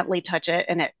very gently touch it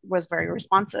and it was very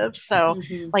responsive. So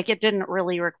Hmm. like it didn't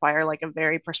really require like a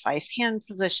very precise hand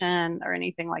position or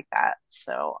anything like that.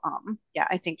 So yeah,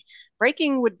 I think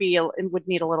braking would need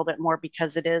a little bit more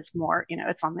because it is more,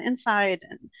 it's on the inside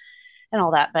and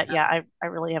all that. But yeah, I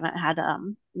really haven't had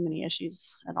many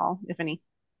issues at all, if any.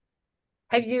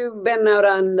 Have you been out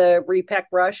on the repack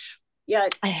rush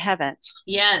yet? I haven't.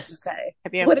 Yes. Okay.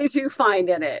 Have you? What did you find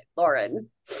in it, Lauren?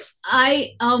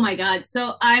 Oh my God.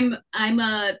 So I'm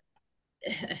a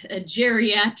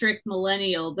geriatric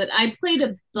millennial, but I played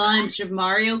a bunch of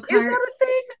Mario Is Kart. that a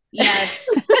thing? Yes,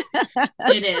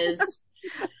 it is.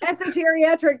 As a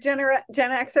geriatric Gen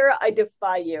Xer, I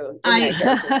defy you in that I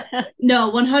characterization.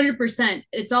 no 100%.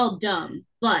 It's all dumb,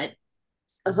 but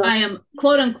Uh-huh. I am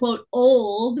quote unquote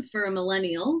old for a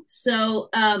millennial. So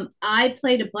I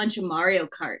played a bunch of Mario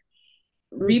Kart.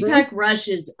 Mm-hmm. Repack Rush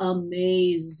is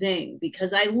amazing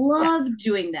because I Yes. love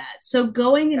doing that. So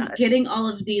going and Yes. getting all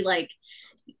of the like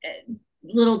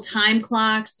little time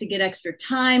clocks to get extra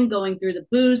time, going through the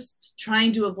boosts,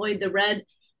 trying to avoid the red,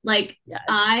 like Yes.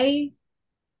 I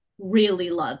really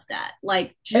love that.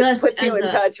 Like It just puts you as in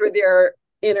a touch with your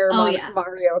inner oh yeah,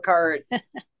 Mario Kart.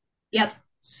 yep,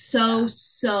 so Yeah.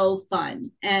 so fun.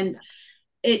 And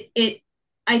it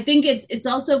I think it's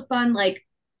also fun, like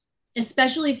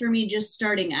especially for me just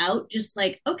starting out, just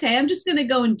like okay, I'm just gonna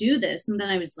go and do this, and then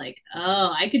I was like,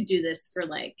 oh, I could do this for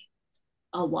like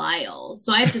a while,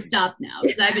 so I have to stop now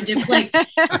because I have a like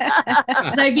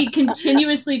because I'd be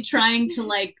continuously trying to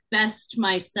like best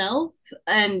myself,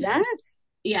 and Yes.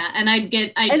 yeah, and I'd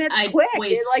get And it's I'd quick. Like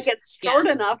waste, it's yeah, short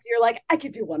enough. You're like, I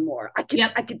could do one more. I could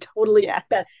yep, I could totally Yeah.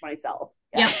 best myself.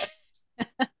 Yeah.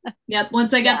 yep, yep.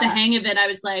 Once I got the Yeah. hang of it, I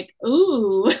was like,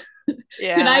 ooh,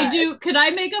 Yeah. could I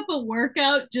make up a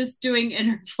workout just doing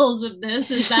intervals of this?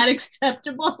 Is that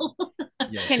acceptable?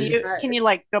 Yes. Can you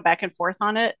like go back and forth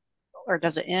on it, or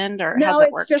does it end, or how's No,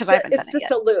 it work? Because I haven't done it's it just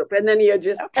yet. a loop, and then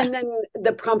Okay.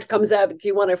 the prompt comes up. Do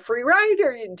you want a free ride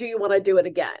or do you want to do it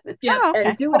again? Yep. Oh, And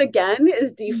okay. do it Cool. again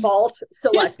is default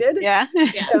selected. Yeah.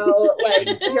 Yeah. So like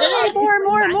Nice. you're Yay, more, obviously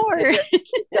more, meant more. to just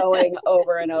keep going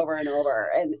over and over and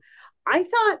over. And I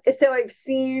thought so. I've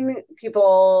seen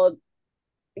people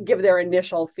give their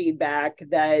initial feedback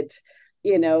that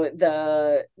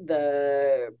the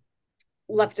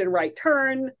left and right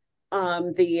turn,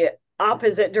 the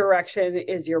opposite direction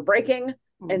is your braking.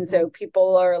 And Mhm. so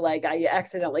people are like, I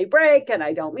accidentally brake and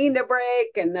I don't mean to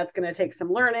brake, and that's going to take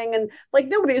some learning. And like,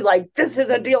 nobody's like, this is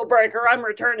a deal breaker, I'm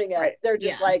returning it. Right. They're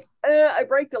just Yeah. like, I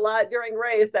braked a lot during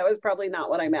race. That was probably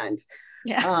not what I meant.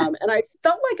 Yeah. And I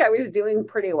felt like I was doing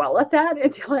pretty well at that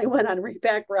until I went on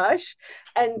Repack Rush.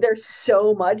 And there's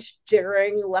so much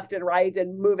jittering left and right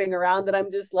and moving around that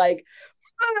I'm just like,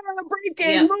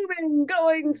 breaking, Yep. moving,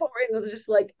 going forward. And it was just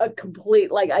like a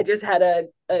complete, like I just had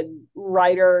a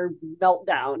writer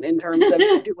meltdown in terms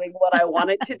of doing what I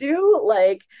wanted to do.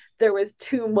 Like there was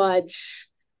too much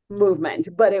movement,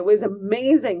 but it was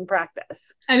amazing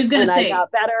practice. I was gonna And I say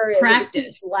got better with each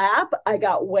practice. lap. I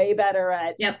got way better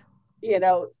at, Yep. you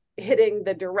know, hitting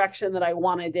the direction that I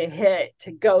wanted to hit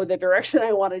to go the direction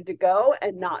I wanted to go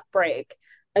and not break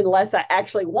unless I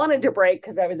actually wanted to break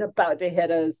because I was about to hit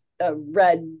a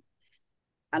red,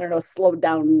 I don't know, slow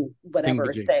down whatever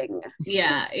Thingamajig. thing.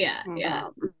 Yeah. Yeah. Yeah.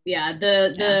 Um, Yeah. Yeah.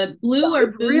 The blue so are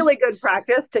it's really good boosts.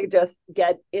 practice to just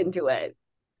get into it.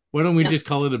 Why don't we just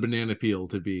call it a banana peel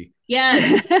to be?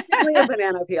 Yes. A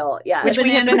banana peel. Yeah. Which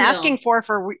we have been peel. asking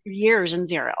for years and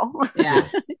zero. Yeah.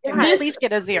 Please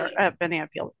get a banana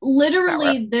peel.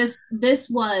 Literally, this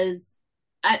was,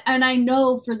 and I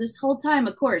know for this whole time,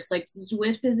 of course, like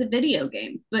Zwift is a video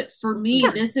game, but for me,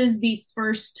 this is the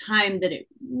first time that it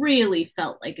really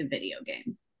felt like a video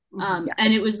game.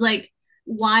 And it was like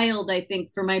wild, I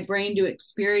think, for my brain to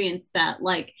experience that.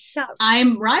 Like,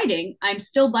 I'm riding, I'm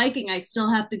still biking, I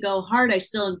still have to go hard, I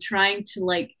still am trying to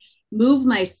like move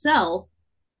myself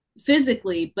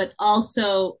physically, but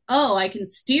also, I can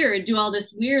steer and do all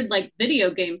this weird like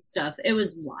video game stuff. It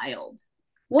was wild.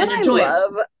 What I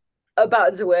love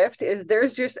about Zwift is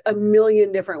there's just a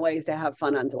million different ways to have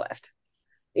fun on Zwift.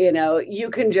 You know, you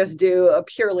can just do a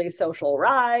purely social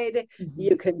ride.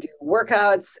 You can do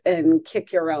workouts and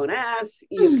kick your own ass.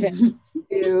 You can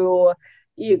do,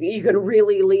 you can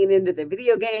really lean into the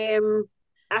video game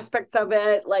aspects of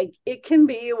it. Like, it can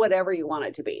be whatever you want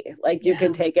it to be. Like, you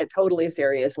can take it totally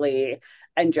seriously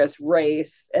and just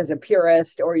race as a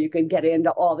purist, or you can get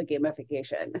into all the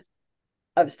gamification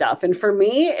of stuff. And for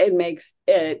me, it makes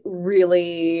it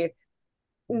really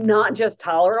not just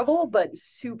tolerable, but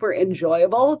super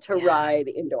enjoyable to ride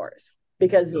indoors,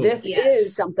 because this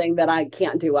is something that I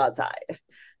can't do outside.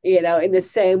 You know, in the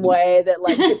same way that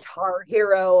like Guitar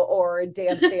Hero or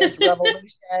Dance Dance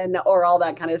Revolution or all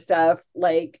that kind of stuff,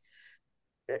 like,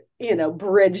 you know,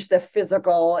 bridge the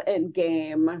physical and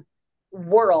game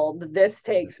world. This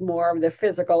takes more of the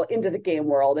physical into the game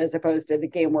world, as opposed to the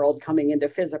game world coming into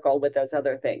physical with those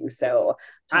other things. So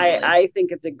I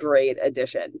think it's a great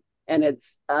addition. And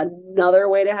it's another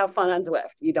way to have fun on Zwift.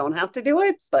 You don't have to do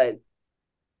it, but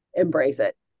embrace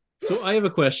it. So I have a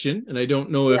question, and I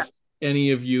don't know if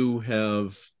any of you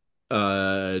have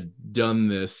done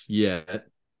this yet.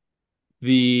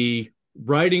 The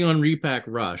riding on Repack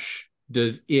Rush,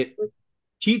 does it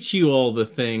teach you all the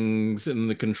things and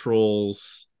the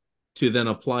controls to then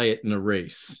apply it in a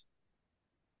race?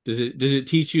 Does it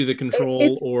teach you the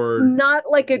control? Or not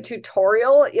like a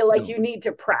tutorial? You need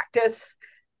to practice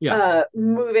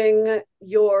moving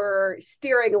your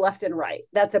steering left and right.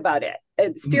 That's about it.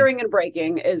 And steering and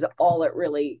braking is all it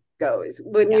really goes.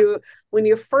 When you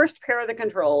first pair the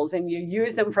controls and you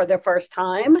use them for the first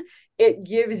time, it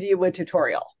gives you a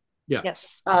tutorial.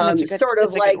 Yes. Sort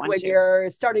of like when you're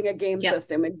starting a game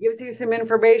system, it gives you some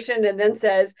information and then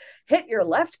says, hit your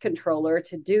left controller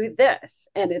to do this.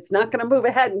 And it's not going to move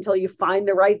ahead until you find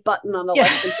the right button on the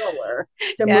left controller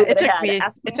to move it ahead.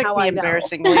 It took me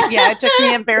embarrassingly. It took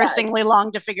me embarrassingly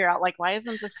long to figure out, like, why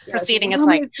isn't this proceeding? It's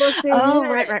like,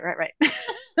 right.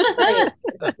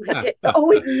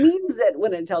 It means it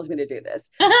when it tells me to do this.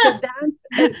 So that's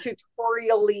as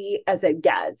tutorial-y as it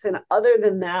gets. And other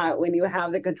than that, when you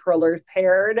have the controllers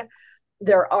paired,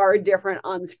 there are different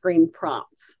on-screen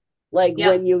prompts. Like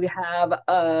when you have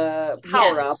a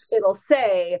power-up, it'll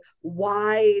say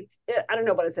why, I don't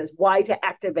know what it says, why to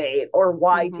activate or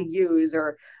why to use,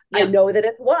 or I know that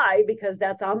it's why because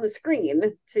that's on the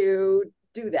screen to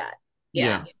do that.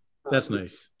 Yeah. That's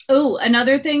nice. Oh,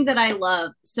 another thing that I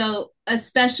love. So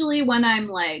especially when I'm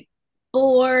like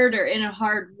bored or in a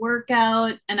hard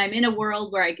workout and I'm in a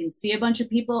world where I can see a bunch of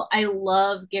people, I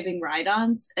love giving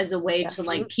ride-ons as a way to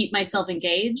like keep myself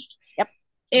engaged.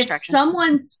 If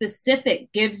someone specific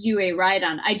gives you a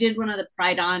ride-on, I did one of the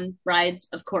Pride On rides,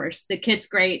 of course. The kit's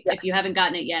great. If you haven't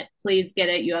gotten it yet, please get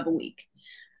it. You have a week.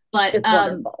 But it's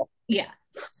wonderful.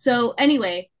 So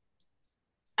anyway,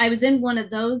 I was in one of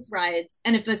those rides,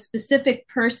 and if a specific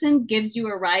person gives you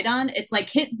a ride-on, it's like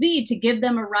hit Z to give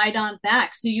them a ride-on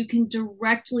back. So you can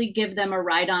directly give them a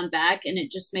ride-on back, and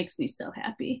it just makes me so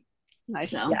happy.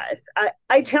 Nice. So.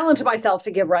 I challenge myself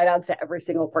to give ride-ons to every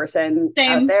single person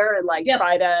out there and like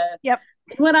try to.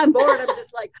 When I'm bored, I'm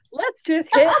just like, let's just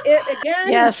hit it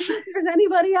again. And see if there's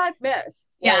anybody I've missed.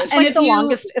 It's like it's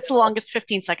the longest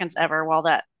 15 seconds ever. While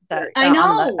that I know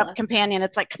on the companion,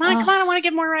 it's like, come on, I want to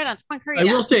get more ride-ons. Come on, hurry. I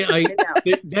will say,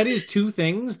 that is two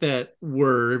things that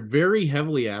were very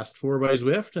heavily asked for by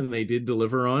Zwift, and they did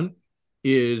deliver on.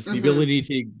 Is the ability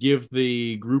to give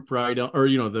the group ride-on, or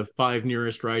the 5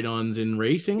 nearest ride-ons in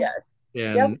racing,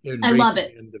 and I love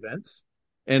it, and events,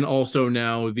 and also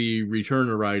now the return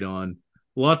a ride-on.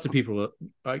 Lots of people,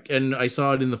 and I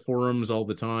saw it in the forums all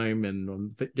the time and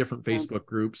on different Facebook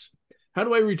groups. How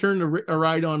do I return a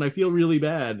ride-on? I feel really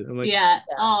bad. I'm like,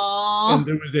 Aww. And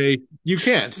there was you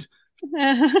can't.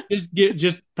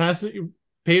 just pass it,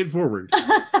 pay it forward.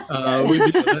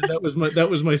 That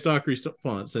was my stock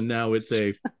response, and now it's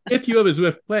if you have a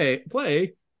Zwift play,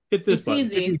 hit this button.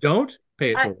 Easy. If you don't,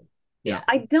 pay it forward.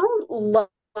 I don't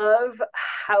love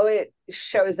how it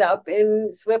shows up in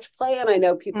Zwift Play, and I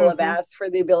know people have asked for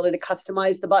the ability to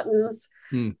customize the buttons.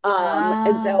 And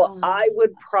so I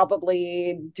would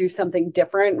probably do something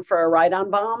different for a ride-on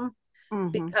bomb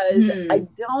because I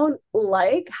don't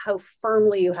like how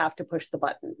firmly you have to push the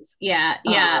buttons. Yeah.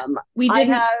 We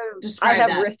didn't I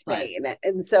have wrist pain.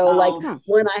 And so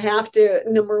when I have to,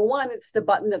 number one, it's the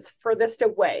button that's furthest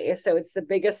away. So it's the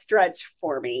biggest stretch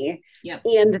for me. Yep.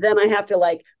 And then I have to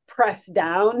like press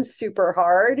down super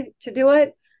hard to do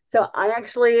it. So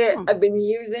I've been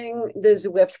using the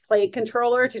Zwift Play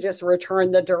controller to just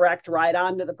return the direct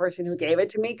ride-on to the person who gave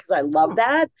it to me because I love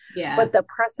that. Yeah. But the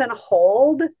press and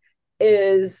hold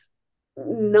is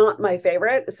not my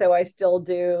favorite, so I still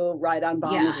do ride-on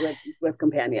bombs with Zwift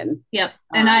Companion. Yep,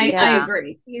 and I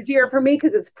agree. It's easier for me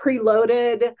because it's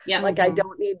preloaded. Yeah, like I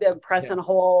don't need to press and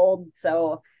hold.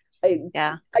 So I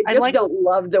don't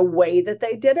love the way that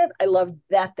they did it. I love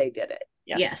that they did it.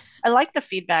 Yes. I like the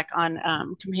feedback on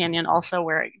Companion also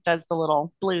where it does the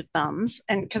little blue thumbs.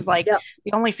 And because the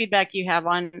only feedback you have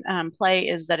on Play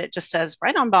is that it just says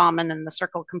ride-on bomb and then the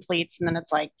circle completes and then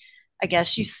it's like I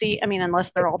guess you see, I mean,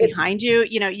 unless they're all behind you,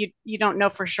 you don't know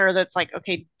for sure that's like,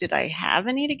 okay, did I have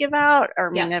any to give out? Or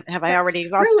I mean, have I already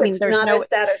exhausted? I mean,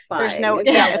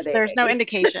 there's no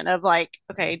indication of like,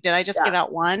 okay, did I just give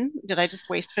out one? Did I just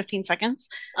waste 15 seconds?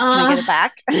 Can I get it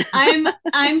back?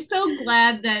 I'm so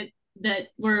glad that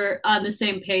we're on the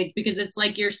same page because it's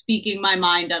like you're speaking my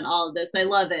mind on all of this. I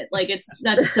love it. Like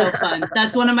that's so fun.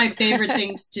 That's one of my favorite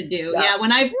things to do. Yeah.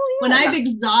 When I've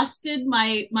exhausted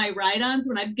my ride-ons,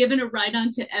 when I've given a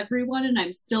ride-on to everyone and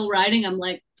I'm still riding, I'm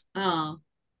like, oh,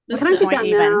 this is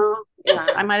even. Yeah.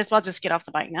 I might as well just get off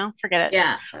the bike now. Forget it.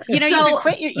 Yeah.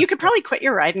 You could probably quit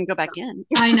your ride and go back in.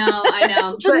 I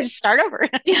know. Just start over.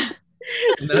 Yeah.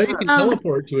 Now you can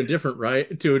teleport to a different pace.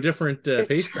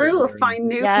 It's true. Find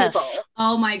new people.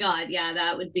 Oh my god, yeah,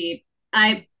 that would be.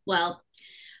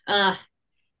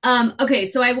 Okay,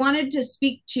 so I wanted to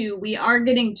speak to. We are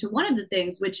getting to one of the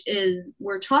things, which is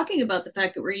we're talking about the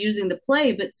fact that we're using the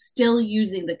Play, but still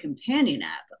using the companion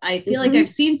app. I feel like I've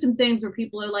seen some things where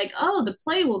people are like, "Oh, the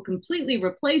Play will completely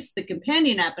replace the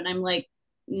companion app," and I'm like,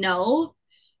 "No,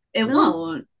 it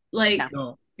won't." Like.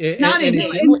 No.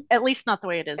 At least not the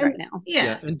way it is right now.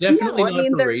 Yeah, and definitely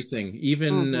not for racing.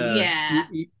 Even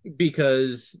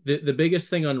because the biggest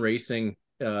thing on racing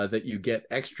that you get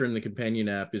extra in the companion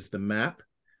app is the map,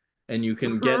 and you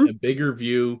can get a bigger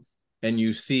view, and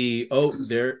you see,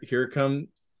 here come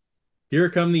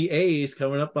the A's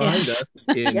coming up behind us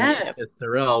in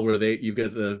SRL, where you've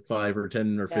got the 5 or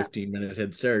 10 or 15-minute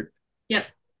head start. Yep.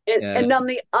 And on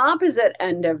the opposite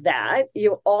end of that,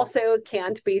 you also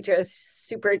can't be just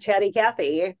super chatty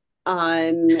Cathy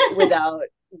without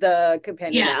the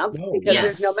companion app because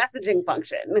there's no messaging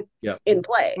function in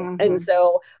Play. And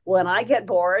so when I get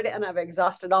bored and I've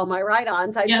exhausted all my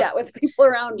ride-ons, I chat with people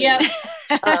around me.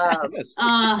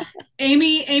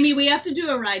 Amy, we have to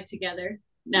do a ride together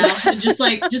now.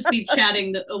 Just be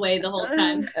chatting away the whole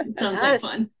time. It sounds like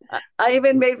fun. I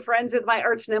even made friends with my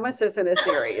arch nemesis in a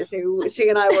series who she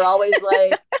and I were always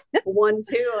like 1-2,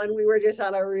 and we were just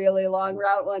on a really long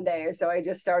route one day. So I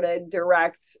just started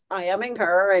direct IMing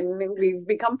her, and we've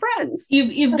become friends.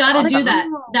 You've got to do that.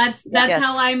 That's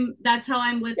how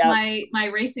I'm with my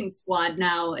racing squad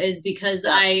now, is because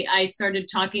I started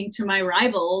talking to my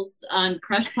rivals on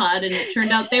Crush Pod, and it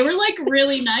turned out they were like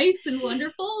really nice and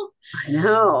wonderful. I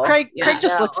know. Craig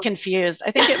just looks confused.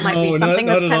 I think it might be something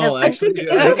that's kind of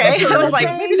okay. I was like,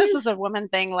 maybe this is a woman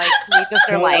thing. Like we just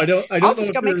are like, I'll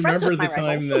just go make friends with my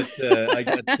rivals. Remember the time that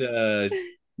I got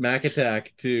Mac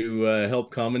Attack to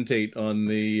help commentate on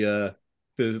the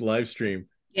live stream.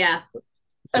 Yeah.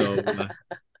 So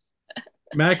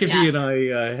McAfee and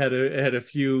I had a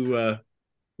few.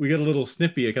 We got a little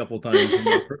snippy a couple times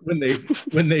when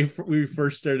we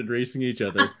first started racing each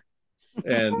other,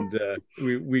 and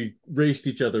we raced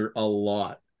each other a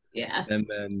lot. Yeah. And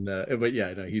then, but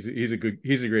yeah, no, he's a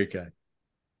great guy.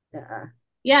 Yeah.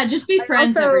 Yeah. Just be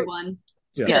friends, everyone.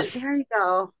 Yes. There you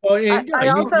go. Oh, yeah.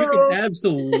 You can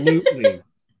absolutely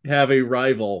have a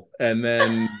rival, and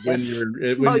then when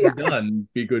you're done,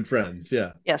 be good friends.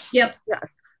 Yeah. Yes. Yep.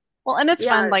 Yes. Well, and it's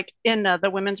fun. Like in the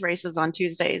women's races on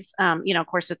Tuesdays, of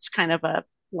course, it's kind of a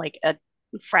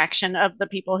fraction of the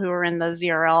people who are in the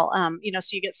ZRL, so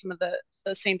you get some of the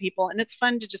same people, and it's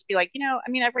fun to just be like,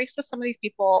 I've raced with some of these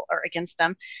people or against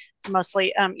them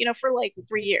mostly, for like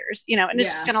 3 years, and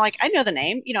it's just kind of like, I know the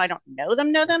name, I don't know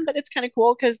them, but it's kind of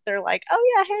cool because they're like,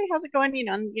 oh yeah, hey, how's it going?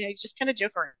 And you just kind of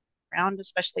joke around,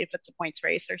 especially if it's a points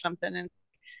race or something. And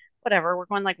whatever, we're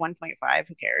going like 1.5,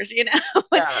 who cares, Yeah.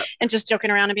 and just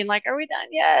joking around and being like, are we done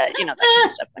yet? That kind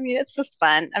of stuff. I mean, it's just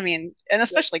fun. I mean, and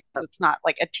especially because it's not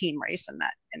like a team race in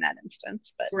that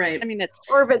instance, but Right. I mean,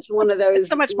 or if it's one of those, it's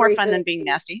so much more fun than being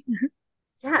nasty.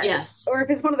 Yes. Or if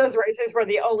it's one of those races where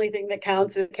the only thing that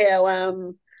counts is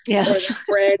KOM. Yes. Or the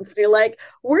sprints. You're like,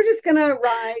 we're just gonna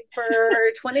ride for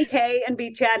 20K and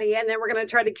be chatty, and then we're gonna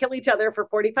try to kill each other for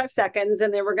 45 seconds,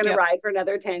 and then we're gonna ride for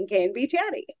another 10K and be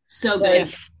chatty. So good.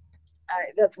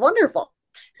 That's wonderful.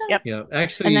 Yep. Yeah.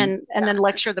 Actually, and then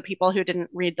lecture the people who didn't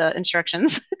read the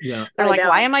instructions. Yeah. They're like,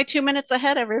 why am I 2 minutes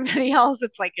ahead of everybody else?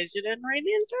 It's like, because you didn't read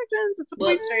the instructions. It's a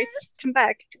point race. Come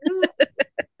back.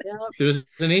 Yeah. There was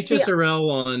an HSRL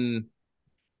on,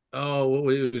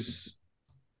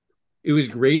 it was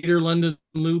Greater London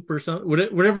Loop or something,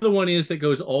 whatever the one is that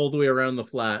goes all the way around the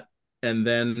flat and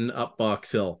then up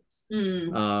Box Hill.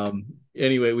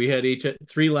 Anyway, we had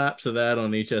 3 laps of that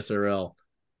on HSRL,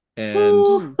 and it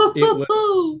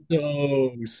was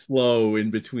so slow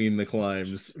in between the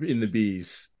climbs in the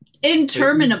B's.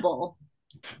 Interminable.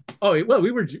 Well,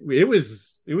 it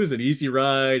was an easy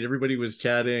ride. Everybody was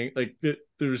chatting. Like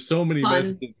there's so many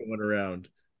messages going around.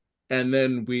 And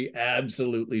then we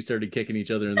absolutely started kicking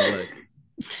each other in the legs.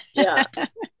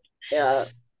 Yeah.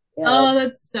 Oh,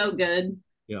 that's so good.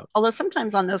 Yeah. Although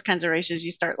sometimes on those kinds of races,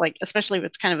 you start like, especially if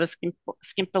it's kind of a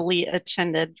skimpily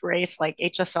attended race, like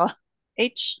HSRL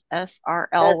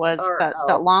was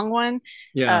the long one.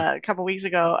 Yeah. A couple weeks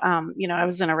ago. I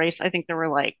was in a race. I think there were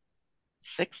like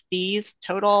 6 Ds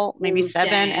total, maybe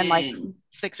 7, and like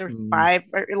 6 or 5,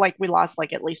 or like we lost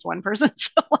like at least one person,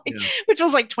 so which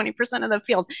was like 20% of the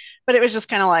field. But it was just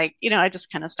kind of like, I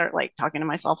just kind of start like talking to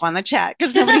myself on the chat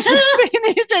because nobody's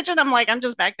paying attention. I'm like, I'm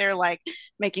just back there like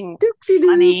making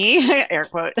funny air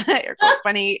quote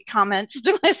funny comments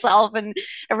to myself, and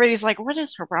everybody's like, what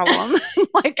is her problem?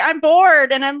 Like, I'm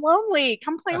bored and I'm lonely,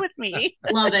 come play with me.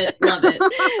 Love it.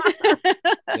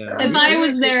 If I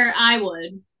was there, I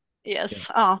would. Yes.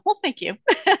 Yeah. Oh, well, thank you.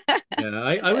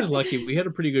 I was lucky. We had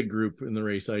a pretty good group in the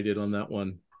race I did on that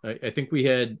one. I think we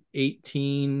had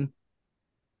 18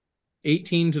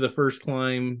 to the first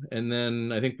climb, and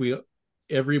then I think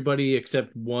everybody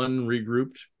except one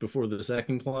regrouped before the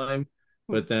second climb,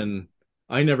 but then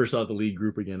I never saw the lead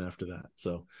group again after that.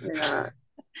 So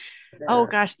Oh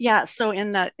gosh, yeah. So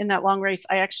in that long race,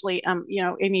 I actually,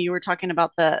 Amy, you were talking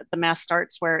about the mass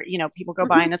starts where people go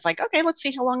by and it's like, okay, let's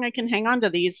see how long I can hang on to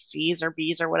these C's or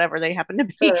B's or whatever they happen to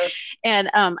be, and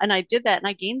I did that, and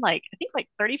I gained I think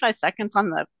 35 seconds on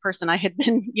the person I had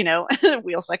been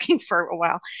wheel sucking for a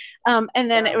while,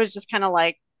 and then it was just kind of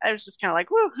like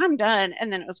whoa, I'm done,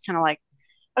 and then it was kind of like,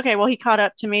 okay, well, he caught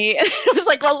up to me. It was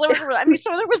like, well, so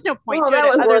there was no point to it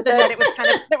other than that it was kind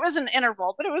of, there was an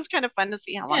interval, but it was kind of fun to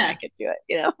see how long I could do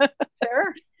it,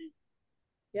 Sure.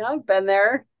 Yeah, I've been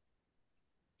there.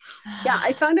 Yeah,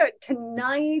 I found out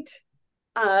tonight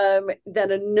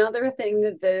that another thing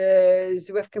that the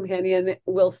Zwift Companion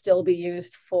will still be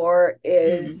used for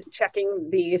is checking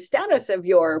the status of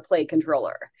your play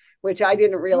controller, which I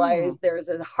didn't realize there's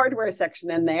a hardware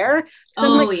section in there. So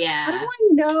how do I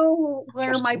know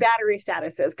where my battery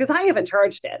status is? Because I haven't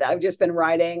charged it. I've just been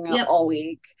riding all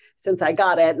week since I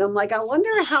got it. And I'm like, I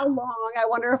wonder how long. I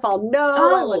wonder if I'll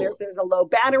know. I wonder if there's a low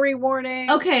battery warning.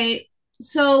 Okay.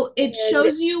 So it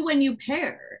shows you when you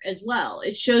pair as well.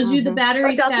 It shows you the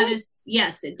battery status.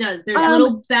 Yes, it does. There's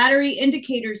little battery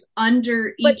indicators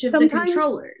under each of the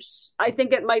controllers. I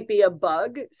think it might be a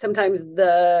bug. Sometimes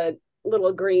the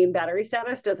little green battery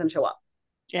status doesn't show up.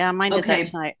 Yeah, mine did that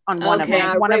tonight on one of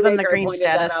them. One of them the green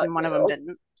status and one of them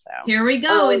didn't. So here we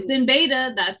go. It's in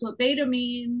beta. That's what beta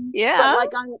means. Yeah.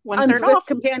 But on Zwift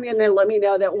Companion, they let me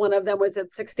know that one of them was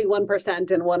at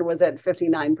 61% and one was at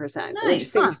 59%, which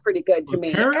seems pretty good to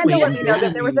me. And they let me know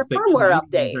that there was a firmware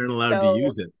update. They're allowed to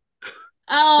use it.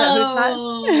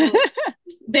 Oh,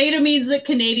 beta means that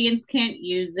Canadians can't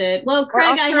use it. Well,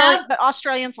 Craig, but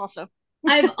Australians also.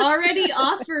 I've already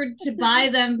offered to buy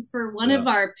them for one of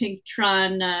our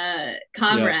Pinktron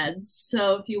comrades.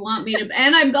 So if you want me to,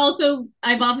 and I've also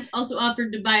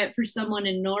offered to buy it for someone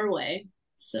in Norway.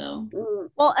 So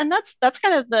well, and that's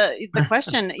kind of the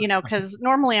question, because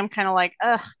normally I'm kind of like,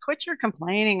 quit your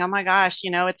complaining. Oh my gosh,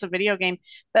 it's a video game.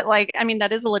 But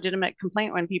that is a legitimate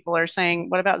complaint when people are saying,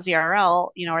 what about ZRL?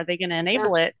 Are they going to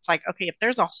enable it? It's like, okay, if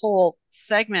there's a whole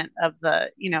segment of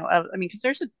the, because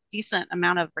there's a decent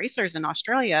amount of racers in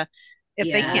Australia, if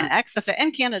they can't access it,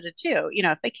 and Canada too,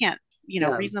 if they can't,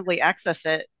 reasonably access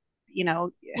it,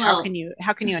 how can you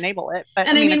enable it? But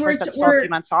we're a few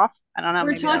months off. I don't know.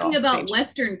 We're talking about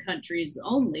Western countries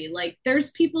only. Like,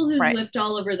 there's people who Zwift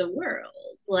all over the world.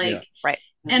 Like,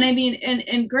 And I mean,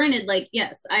 and granted, like,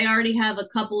 yes, I already have a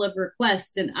couple of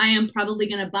requests, and I am probably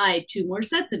going to buy 2 more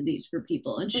sets of these for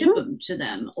people and ship them to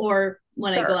them. Or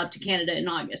when I go up to Canada in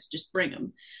August, just bring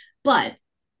them. But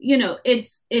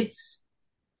it's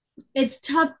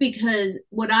tough, because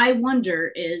what I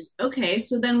wonder is, okay,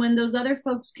 so then when those other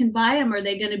folks can buy them, are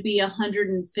they going to be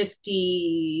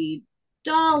 $150?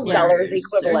 Dollars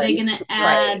equivalent? Are they going to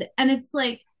add? And it's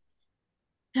like,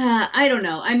 I don't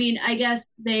know. I mean, I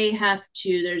guess they have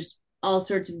to. There's all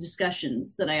sorts of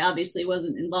discussions that I obviously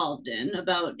wasn't involved in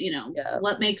about,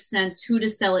 what makes sense, who to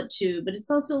sell it to. But it's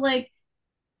also like,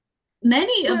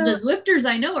 many of the Zwifters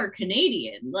I know are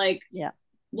Canadian. Like,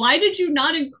 why did you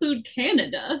not include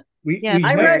Canada?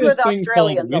 I ride with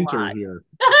Australians a lot. Here.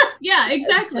 Yeah,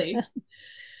 exactly.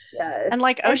 Yes. And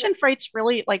like ocean freight's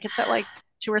really like, it's at like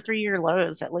 2 or 3 year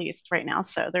lows at least right now.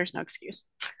 So there's no excuse.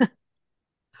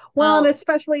 Well, and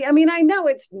especially, I mean, I know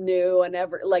it's new and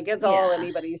it's all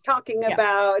anybody's talking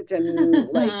about, and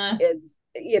like it's,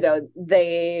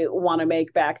 they want to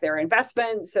make back their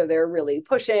investment, so they're really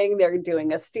pushing. They're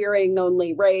doing a steering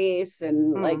only race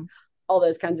and like all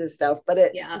those kinds of stuff. But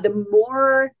the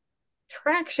more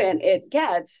traction it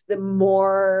gets, the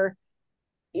more,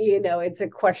 it's a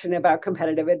question about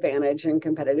competitive advantage and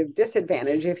competitive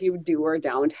disadvantage if you do or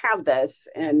don't have this.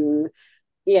 And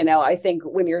I think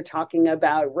when you're talking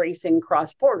about racing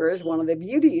cross borders, one of the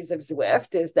beauties of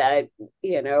Zwift is that,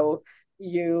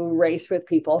 you race with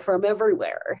people from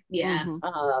everywhere. Yeah.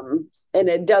 And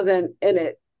it doesn't,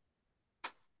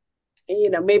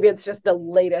 maybe it's just the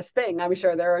latest thing. I'm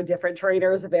sure there are different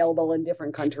trainers available in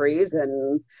different countries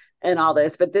and all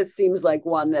this, but this seems like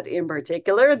one that in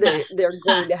particular, they're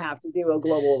going to have to do a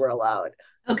global rollout.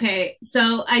 Okay,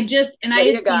 so I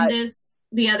had seen this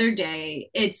the other day.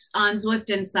 It's on Zwift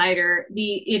Insider.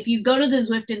 If you go to the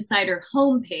Zwift Insider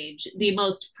homepage, the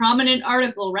most prominent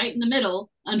article right in the middle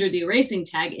under the racing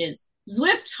tag is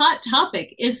Zwift hot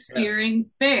topic is steering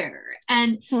fair.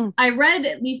 And I read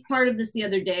at least part of this the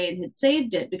other day and had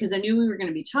saved it because I knew we were going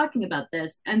to be talking about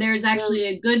this. And there's actually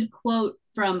a good quote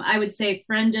from, I would say,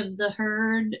 friend of the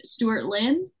herd, Stuart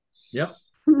Lynn. Yep.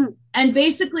 And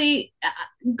basically,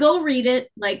 go read it.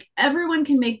 Like, everyone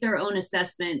can make their own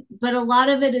assessment, but a lot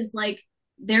of it is like,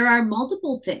 there are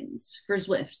multiple things for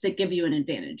Zwift that give you an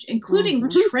advantage, including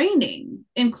training,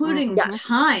 including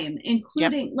time,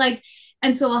 including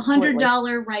and so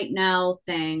 $100 right now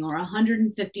thing, or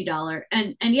 $150.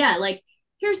 And yeah, like,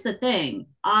 here's the thing.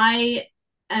 I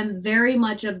am very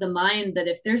much of the mind that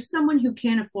if there's someone who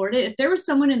can't afford it, if there was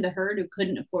someone in the herd who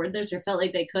couldn't afford this or felt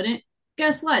like they couldn't,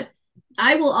 guess what?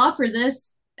 I will offer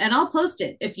this and I'll post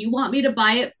it. If you want me to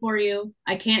buy it for you,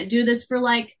 I can't do this for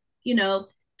 20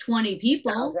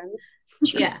 people. Thousands.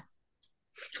 Yeah.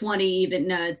 20 even.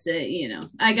 No, it's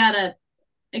I gotta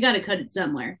cut it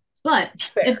somewhere. But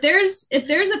fair. if there's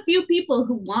a few people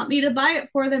who want me to buy it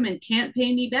for them and can't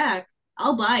pay me back,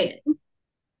 I'll buy it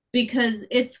because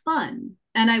it's fun.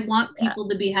 And I want people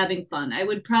to be having fun. I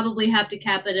would probably have to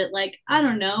cap it at I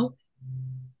don't know,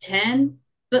 10,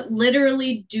 but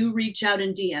literally do reach out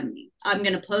and DM me. I'm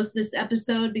going to post this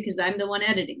episode because I'm the one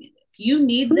editing it. If you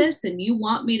need this and you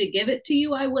want me to give it to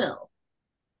you, I will.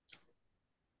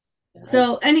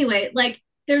 So anyway,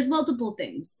 there's multiple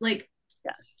things.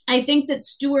 I think that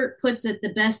Stuart puts it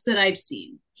the best that I've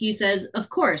seen. He says, of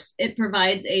course, it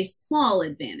provides a small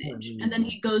advantage. And then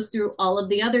he goes through all of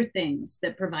the other things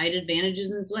that provide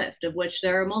advantages in Zwift, of which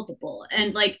there are multiple.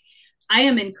 And I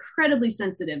am incredibly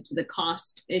sensitive to the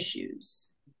cost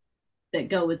issues that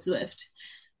go with Zwift.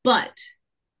 But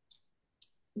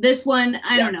this one,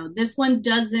 I don't know. This one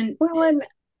doesn't burn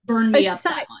me up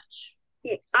that much.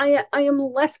 I am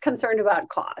less concerned about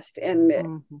cost.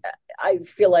 And I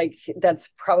feel like that's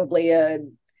probably a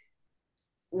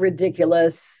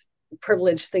ridiculous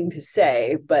privileged thing to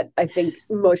say, but I think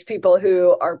most people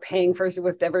who are paying for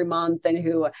Zwift every month and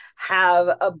who have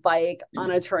a bike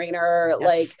on a trainer,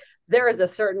 there is a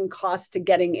certain cost to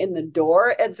getting in the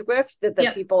door at Zwift that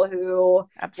the people who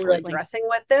were addressing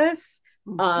with this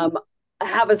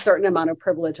have a certain amount of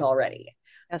privilege already.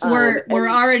 We're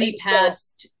already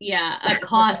past a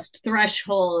cost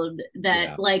threshold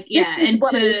that this is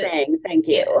what I'm saying. Thank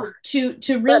you.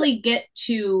 To really get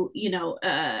to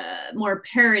more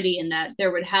parity in that,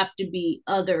 there would have to be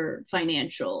other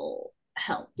financial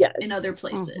help in other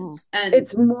places. And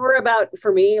it's more about,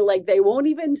 for me, they won't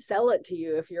even sell it to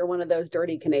you if you're one of those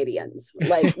dirty Canadians.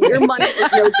 Your money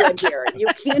is no good here. You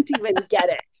can't even get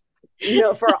it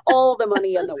for all the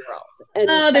money in the world.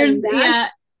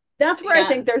 That's where I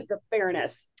think there's the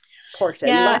fairness portion,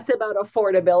 less about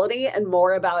affordability and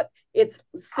more about it's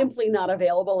simply not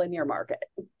available in your market.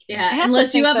 Yeah,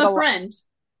 unless you have a friend.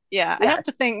 Yeah, I have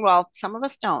to Yes. think, well, some of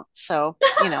us don't. So,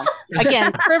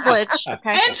 again, privilege.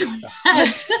 Okay. Antoinette,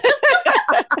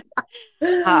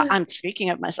 I'm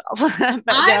speaking of myself. But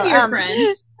I'm no, your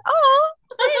friend. oh,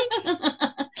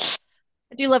 thanks.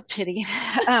 I do love pity.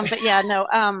 But yeah, no,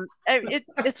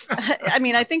 it's, I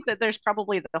mean, I think that there's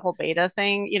probably the whole beta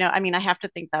thing, I mean, I have to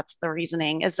think that's the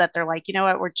reasoning is that they're like, you know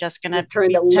what, we're just going to Just trying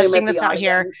be to limit testing the this out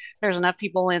here. audience. There's enough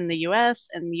people in the US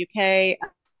and the UK.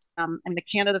 And the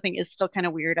Canada thing is still kind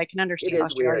of weird. I can It understand is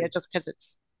Australia weird. just because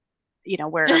it's,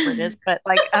 wherever it is, but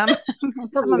like, It's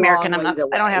a I'm American. long ways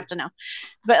I don't away. have to know,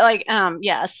 but like,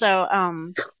 yeah, so,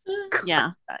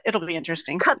 yeah, it'll be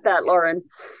interesting. Cut that, Lauren.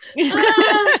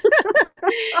 I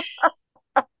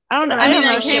don't know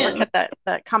I if she ever can. cut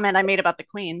that comment I made about the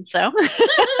Queen. So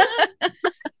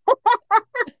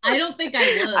I don't think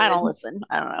I would. I don't listen.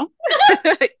 I don't know.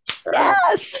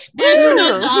 Yes.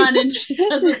 Antoinette's on and she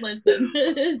doesn't listen.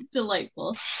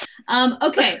 Delightful.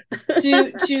 Okay,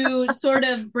 to sort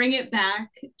of bring it back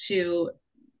to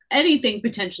anything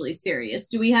potentially serious,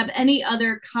 do we have any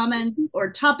other comments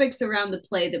or topics around the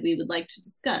play that we would like to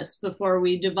discuss before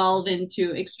we devolve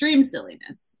into extreme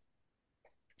silliness?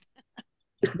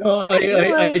 No,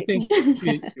 I think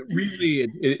really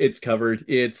it's covered.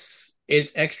 It's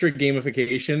extra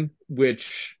gamification,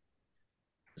 which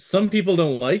some people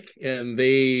don't like, and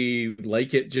they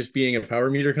like it just being a power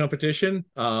meter competition.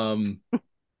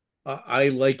 I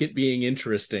like it being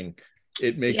interesting.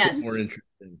 It makes it more Yes.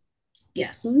 interesting.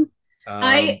 Yes. So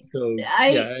I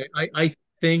yeah, I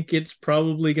think it's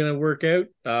probably gonna work out.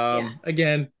 Yeah.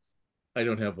 Again, I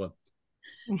don't have one.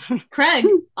 Craig,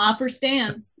 offer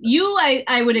stands.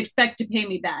 I would expect to pay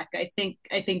me back. I think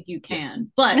you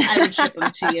can, but I would ship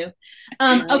them to you.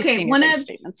 Okay, one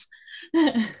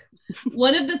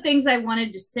of the things I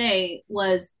wanted to say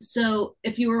was, so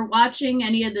if you were watching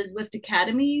any of the Zwift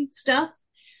Academy stuff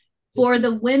for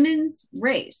the women's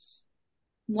race,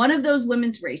 one of those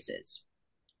women's races,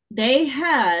 they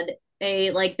had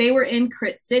they were in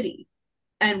Crit City,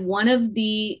 and one of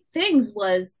the things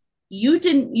was you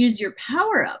didn't use your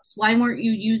power-ups. Why weren't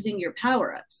you using your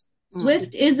power-ups?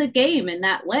 Zwift is a game in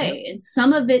that way, and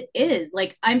some of it is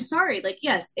like, I'm sorry, like,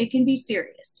 yes, it can be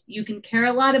serious. You can care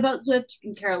a lot about Zwift, you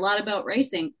can care a lot about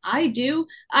racing. I do.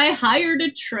 I hired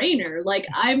a trainer. Like,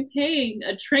 I'm paying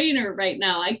a trainer right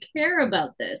now. I care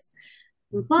about this.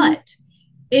 But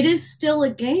it is still a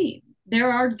game. There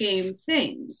are game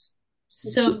things.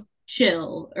 So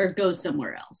chill or go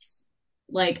somewhere else.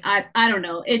 Like, I don't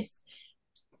know.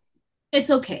 It's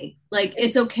okay. Like,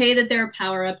 it's okay that there are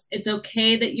power-ups. It's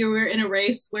okay that you were in a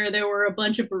race where there were a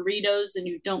bunch of burritos and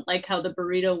you don't like how the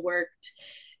burrito worked.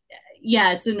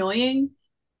 Yeah, it's annoying.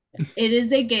 It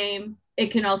is a game.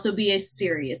 It can also be a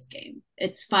serious game.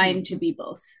 It's fine to be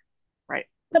both. Right.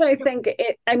 But I think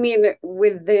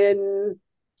within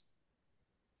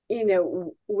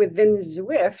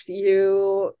Zwift,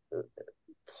 you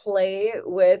play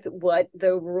with what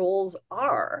the rules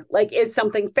are. Like, is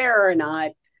something fair or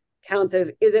not counts as,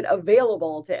 is it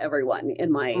available to everyone,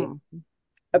 in my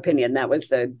opinion. That was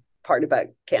the part about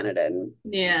Canada and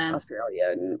Australia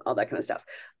and all that kind of stuff.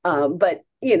 But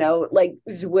like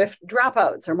Zwift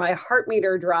dropouts, or my heart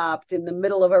meter dropped in the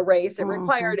middle of a race, it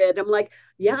required it. I'm like,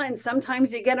 yeah, and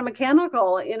sometimes you get a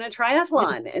mechanical in a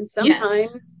triathlon, and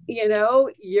sometimes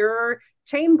your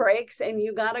chain breaks and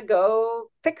you gotta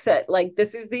go fix it. Like,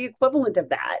 this is the equivalent of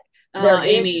that. There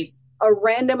is a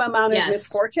random amount of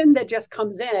misfortune that just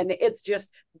comes in. It's just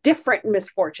different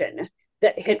misfortune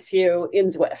that hits you in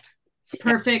Zwift.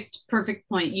 Perfect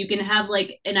point. You can have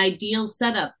like an ideal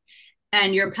setup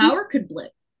and your power could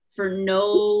blip for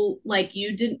no, like,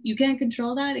 you can't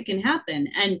control that. It can happen.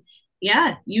 And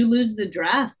yeah, you lose the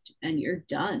draft and you're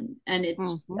done. And it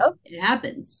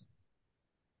happens.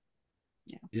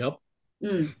 Yep.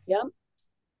 Yep.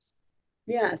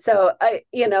 Yeah. So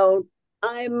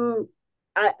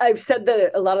I've said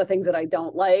a lot of things that I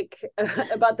don't like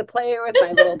about the play with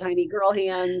my little tiny girl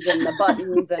hands and the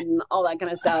buttons and all that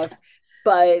kind of stuff.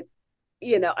 But,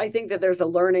 I think that there's a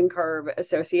learning curve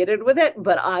associated with it,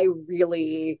 but I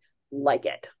really like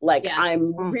it. Like,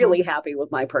 I'm really happy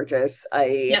with my purchase.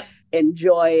 I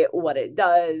enjoy what it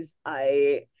does.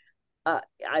 I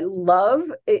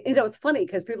love it. It's funny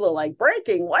because people are like,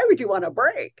 braking, why would you want to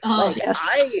brake? Oh, yes.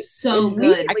 So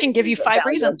good. I can give you 5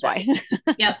 reasons why.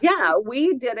 Yep. Yeah,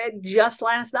 we did it just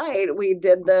last night. We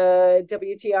did the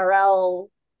WTRL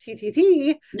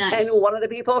TTT, and one of the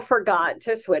people forgot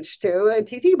to switch to a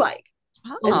TT bike.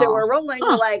 And so we're rolling,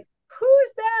 we're like,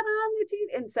 who's that on the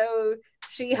TT? And so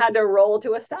she had to roll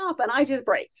to a stop, and I just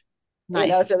braked. So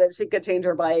that she could change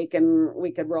her bike and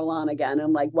we could roll on again.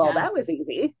 And like, well, that was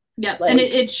easy. Yep. Like, And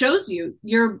it shows you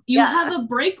you have a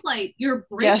brake light. Your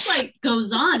brake Yes. light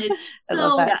goes on. It's I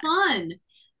love so that. fun.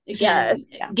 Again, yes.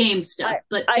 game stuff,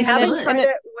 but I it's haven't good. tried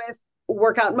it with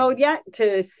workout mode yet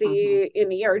to see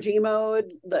in ERG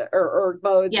mode or erg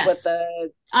mode what Yes.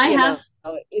 the I have.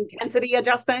 intensity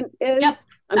adjustment is. Yep.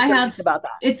 I'm I curious have. about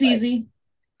that. It's easy.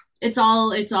 It's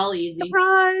all easy.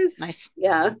 Surprise. Nice.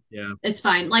 Yeah. Yeah. It's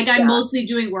fine. Like I'm mostly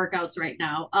doing workouts right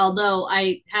now, although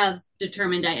I have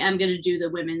determined I am going to do the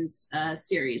women's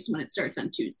series when it starts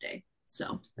on Tuesday.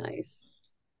 So nice.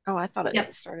 Oh, I thought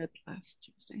it started last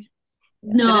Tuesday.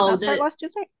 No, did it not start last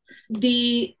Tuesday?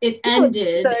 It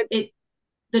ended.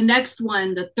 The next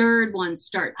one, the third one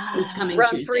starts this coming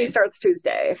round Tuesday. 3 starts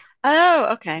Tuesday. Oh,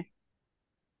 okay.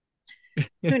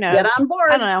 Who knows? Get on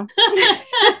board. I don't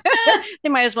know. They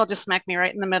might as well just smack me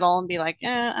right in the middle and be like,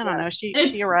 I don't know.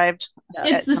 She arrived.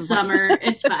 It's the summer.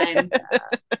 It's fine.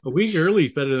 A week early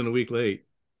is better than a week late.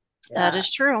 That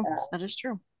is true. That is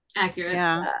true. Accurate.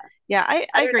 Yeah. I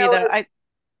agree though.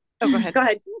 Oh, go ahead. Go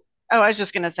ahead. Oh, I was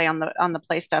just gonna say on the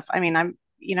play stuff. I mean,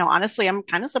 honestly, I'm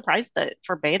kind of surprised that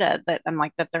for beta that I'm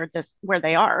like that they're this where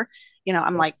they are.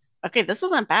 I'm like, okay, this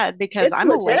isn't bad because I'm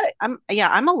legit. I'm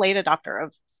a late adopter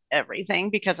of everything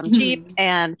because I'm cheap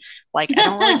and like I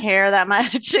don't really care that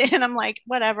much and I'm like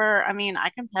whatever. I mean, I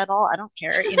can pedal. I don't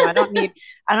care. I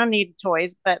don't need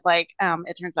toys, but like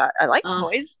it turns out I like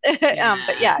toys.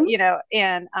 But yeah,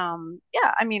 and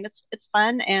I mean it's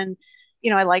fun and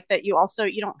I like that you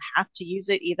don't have to use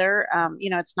it either.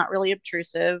 It's not really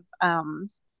obtrusive.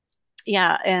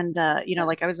 And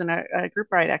like I was in a group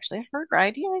ride, actually a herd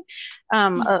ride,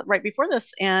 right before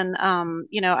this, and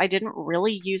I didn't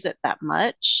really use it that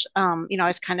much. I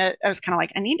was kind of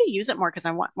like I need to use it more because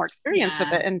I want more experience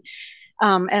with it, and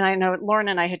I know Lauren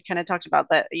and I had kind of talked about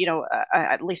that.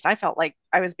 At least I felt like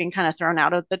I was being kind of thrown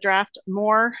out of the draft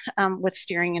more with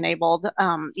steering enabled.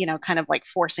 Kind of like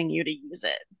forcing you to use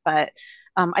it, but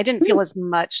I didn't feel as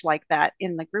much like that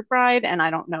in the group ride, and I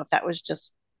don't know if that was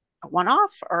just a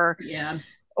one-off or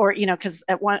because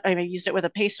I used it with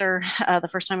a pacer the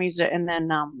first time I used it, and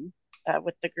then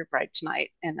with the group ride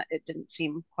tonight, and it didn't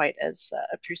seem quite as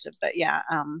obtrusive. But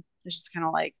it's just kind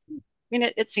of like, I mean,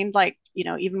 it seemed like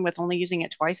even with only using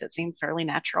it twice, it seemed fairly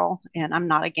natural, and I'm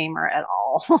not a gamer at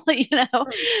all,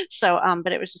 So,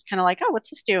 but it was just kind of like, oh, what's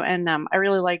this do? And I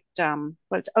really liked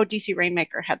DC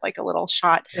Rainmaker had like a little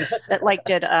shot that like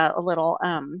did a little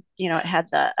it had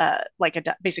the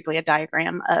basically a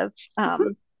diagram of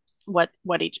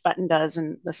what each button does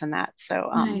and this and that. So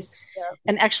nice.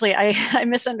 And actually I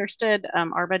misunderstood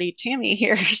our buddy Tammy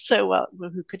here, so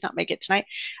who could not make it tonight.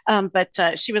 But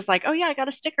she was like, oh yeah, I got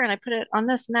a sticker and I put it on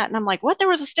this and that. And I'm like, what? There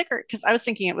was a sticker? Because I was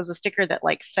thinking it was a sticker that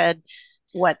like said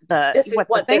what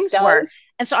the things were.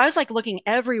 And so I was like looking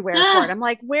everywhere for it. I'm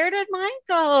like, where did mine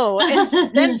go?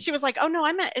 And then she was like, oh no,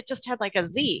 I meant it just had like a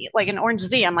Z, like an orange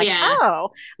Z. I'm like,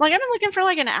 oh, like I've been looking for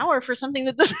like an hour for something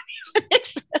that doesn't even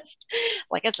exist.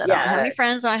 Like I said, I don't have any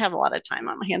friends. I have a lot of time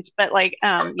on my hands, but like,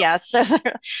 so,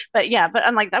 but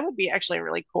I'm like, that would be actually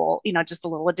really cool, just a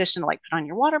little addition to like put on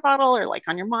your water bottle or like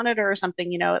on your monitor or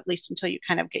something, at least until you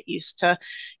kind of get used to,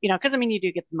 because I mean, you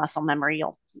do get the muscle memory.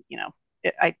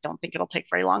 I don't think it'll take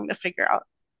very long to figure out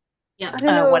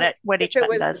what each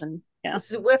button does. And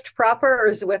Zwift proper or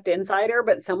Zwift Insider,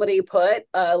 but somebody put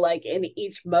like in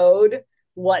each mode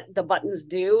what the buttons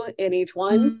do in each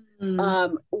one,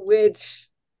 which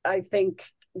I think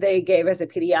they gave as a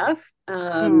PDF.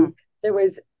 There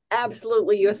was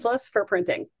absolutely useless for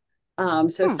printing.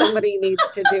 So somebody needs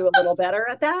to do a little better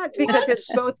at that because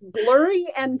it's both blurry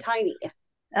and tiny.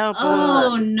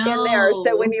 Oh no! In there,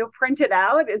 so when you print it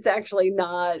out, it's actually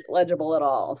not legible at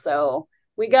all. So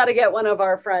we got to get one of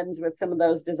our friends with some of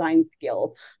those design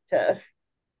skills to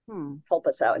help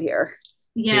us out here.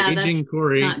 Yeah, Paging that's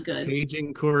Corey. Not good.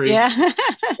 Paging Corey. Yeah,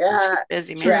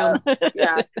 busy man.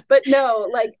 Yeah, but no,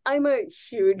 like I'm a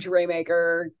huge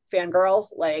Raymaker fangirl.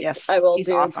 Like I will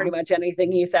do pretty much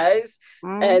anything he says,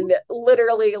 and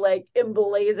literally like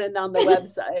emblazoned on the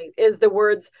website is the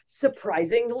words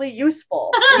 "surprisingly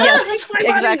useful." Yes,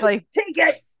 exactly. Take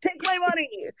it. Take my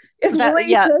money. If Ray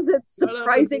says it's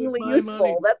surprisingly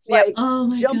useful, that's like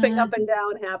jumping up and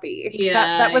down happy.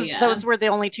 Yeah, those were the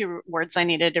only two words I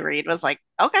needed to read. Was like,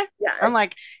 okay. Yeah, I'm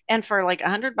like, and for like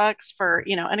 $100 for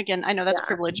and again, I know that's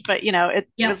privilege, but it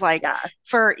was like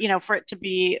for for it to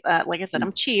be like I said,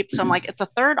 I'm cheap, so I'm like it's a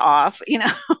third off.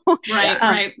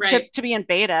 Right. To be in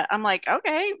beta, I'm like,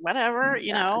 okay, whatever.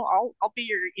 I'll be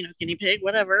your guinea pig,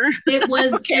 whatever. It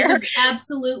was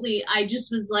absolutely. I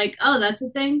just was like, oh, that's a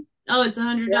thing. Oh, it's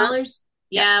 $100.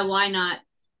 Yeah, why not?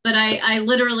 But I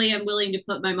literally am willing to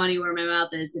put my money where my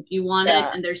mouth is. If you want it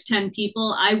and there's 10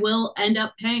 people, I will end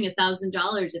up paying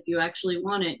 $1,000 if you actually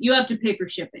want it. You have to pay for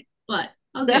shipping, but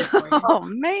I'll get it for you. Oh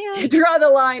man. You draw the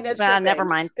line at shipping. Never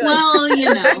mind. Good. Well,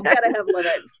 you know. It's gotta have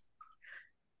limits.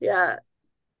 Yeah.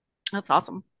 That's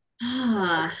awesome.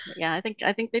 Yeah, I think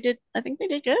they did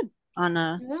good on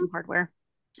some hardware.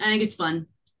 I think it's fun.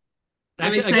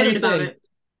 Actually, I'm excited about it.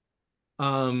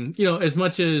 As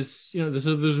much as the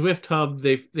Zwift hub,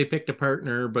 they picked a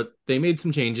partner, but they made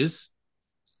some changes.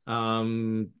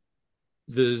 The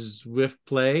Zwift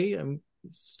Play,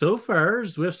 so far,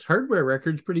 Zwift's hardware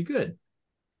record's pretty good.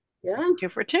 Yeah, 2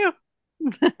 for 2.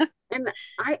 And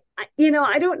I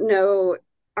don't know.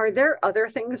 Are there other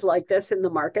things like this in the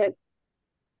market?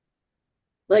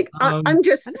 Like I'm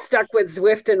just stuck with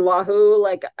Zwift and Wahoo.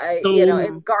 Like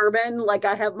and Garmin. Like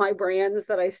I have my brands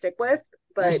that I stick with.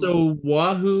 But so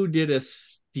Wahoo did a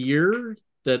steer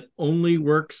that only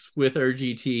works with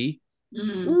RGT,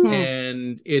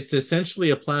 and it's essentially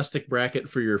a plastic bracket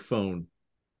for your phone.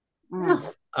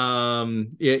 This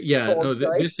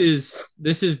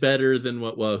is better than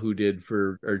what Wahoo did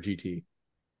for RGT.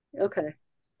 Okay,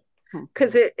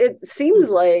 because it seems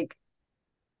like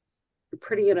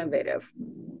pretty innovative,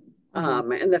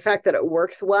 and the fact that it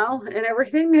works well and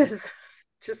everything is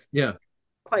just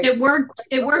It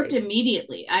worked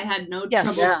immediately. I had no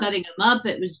trouble setting them up.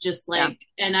 It was just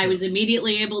and I was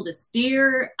immediately able to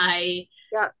steer.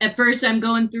 At first I'm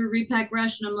going through Repack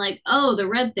Rush and I'm like, oh, the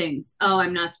red things. Oh,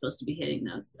 I'm not supposed to be hitting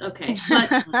those. Okay.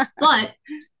 But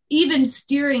even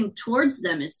steering towards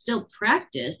them is still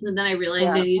practice. And then I realized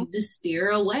I needed to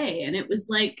steer away. And it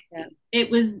was it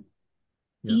was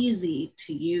easy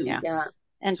to use. Yeah.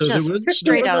 And so just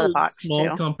straight out of the box.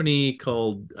 Small company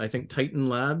called, I think, Titan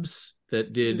Labs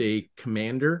that did a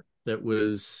commander that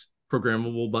was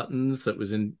programmable buttons.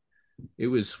 It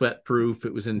was sweat proof.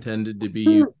 It was intended to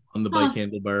be on the bike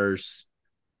handlebars.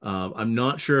 I'm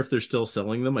not sure if they're still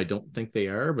selling them. I don't think they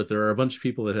are, but there are a bunch of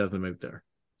people that have them out there.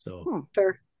 So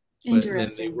sure.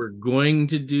 Interesting. They were going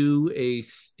to do a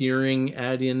steering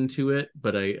add-in to it,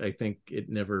 but I think it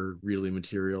never really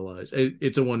materialized.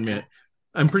 It's a one-man.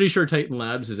 I'm pretty sure Titan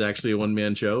Labs is actually a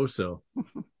one-man show. So,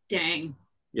 dang.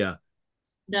 Yeah.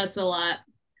 That's a lot.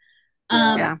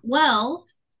 Well,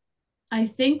 I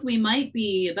think we might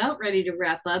be about ready to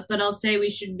wrap up, but I'll say we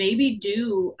should maybe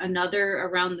do another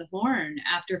Around the Horn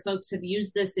after folks have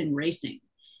used this in racing.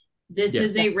 This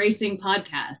is a racing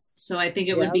podcast, so I think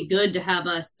it would be good to have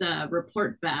us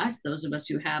report back, those of us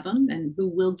who have them and who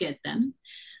will get them,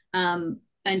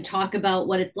 and talk about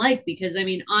what it's like. Because,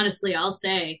 honestly, I'll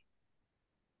say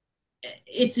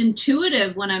it's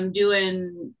intuitive when I'm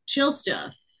doing chill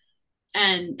stuff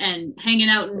and hanging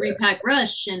out in Repack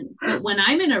Rush, but when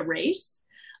I'm in a race,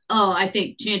 I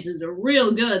think chances are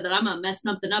real good that I'm gonna mess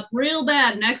something up real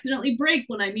bad and accidentally brake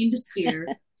when I mean to steer.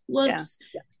 Whoops.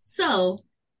 So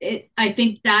I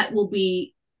think that will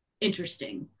be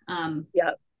interesting.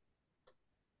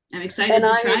 I'm excited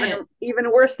to try it.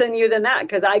 Even worse than you than that,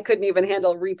 because I couldn't even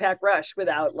handle Repack Rush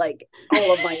without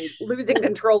all of my losing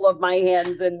control of my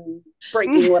hands and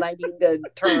braking when I need to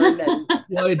turn. And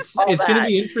it's going to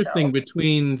be interesting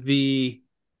between the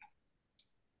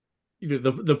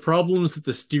problems that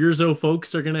the Steerzo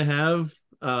folks are going to have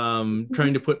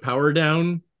trying to put power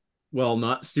down while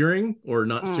not steering, or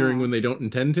not steering when they don't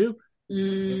intend to,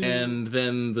 and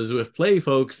then the Zwift Play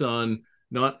folks on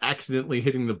not accidentally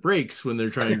hitting the brakes when they're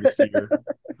trying to steer.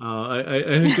 I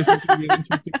think this could be an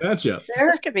interesting matchup.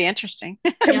 This could be interesting.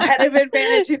 Competitive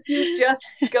advantage if you just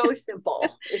go simple,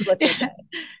 is what they say.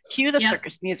 Cue the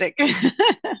circus music.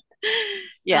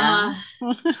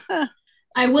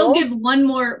 I will give one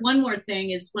more thing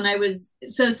is when I was,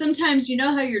 so sometimes you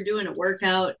know how you're doing a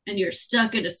workout and you're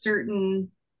stuck at a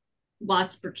certain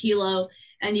watts per kilo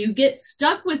and you get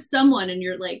stuck with someone and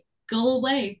you're like, go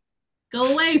away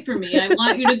from me. I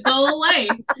want you to go away.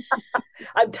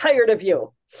 I'm tired of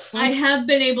you. I have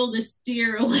been able to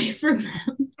steer away from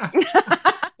them.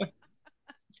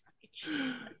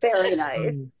 Very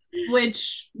nice.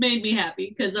 Which made me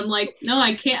happy because I'm like, no,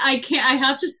 I can't. I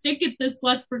have to stick at this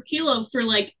watts per kilo for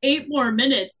 8 more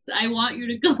minutes. I want you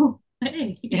to go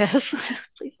away. Yes,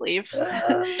 please leave.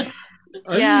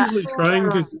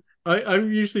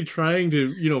 I'm usually trying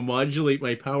to modulate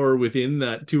my power within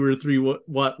that 2 or 3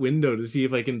 watt window to see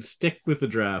if I can stick with the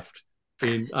draft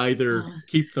and either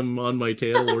keep them on my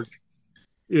tail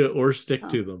or stick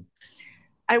to them.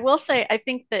 I will say, I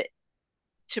think that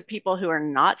to people who are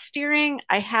not steering,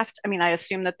 I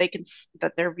assume that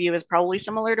that their view is probably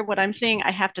similar to what I'm seeing.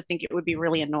 I have to think it would be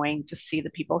really annoying to see the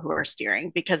people who are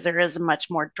steering, because there is a much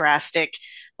more drastic,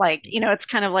 like, it's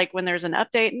kind of like when there's an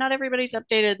update, not everybody's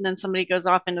updated, and then somebody goes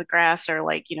off into the grass, or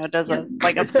like, does Yep.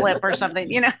 a flip or something,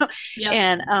 Yep.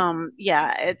 and I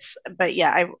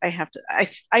have to,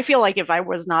 I feel like if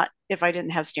I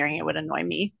didn't have steering, it would annoy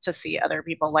me to see other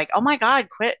people like, oh my God,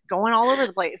 quit going all over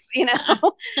the place,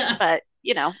 but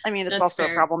it's That's also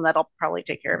fair. a problem that'll probably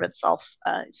take care of itself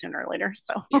sooner or later.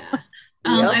 So Yeah.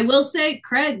 Yep. I will say,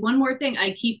 Craig, one more thing.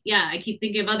 I keep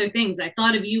thinking of other things. I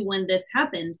thought of you when this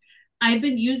happened. I've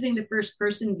been using the first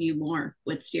person view more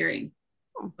with steering.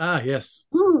 Yes.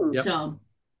 Yep. So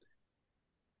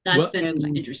that's been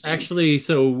interesting. Actually,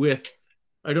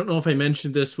 I don't know if I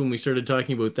mentioned this when we started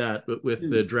talking about that, but with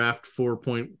the draft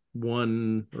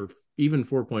 4.1 or even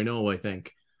 4.0, I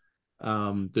think,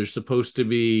 there's supposed to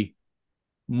be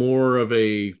more of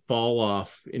a fall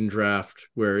off in draft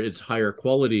where it's higher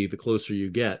quality the closer you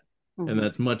get. Mm-hmm. And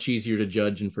that's much easier to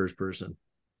judge in first person.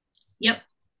 Yep.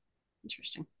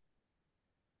 Interesting.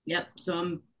 Yep. So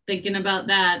I'm thinking about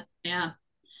that. Yeah.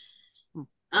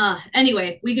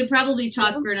 Anyway, we could probably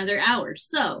talk for another hour.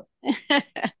 So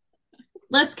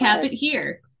let's cap it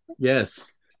here.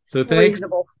 Yes. So thanks.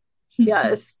 Reasonable.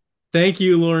 Yes. Thank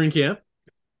you, Lauren Camp.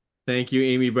 Thank you,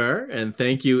 Amy Barr. And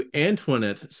thank you,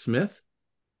 Antoinette Smith.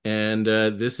 And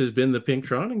this has been the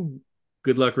Pinktron. And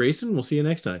good luck racing. We'll see you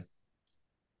next time.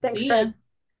 Thanks, Fred.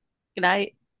 Good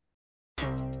night.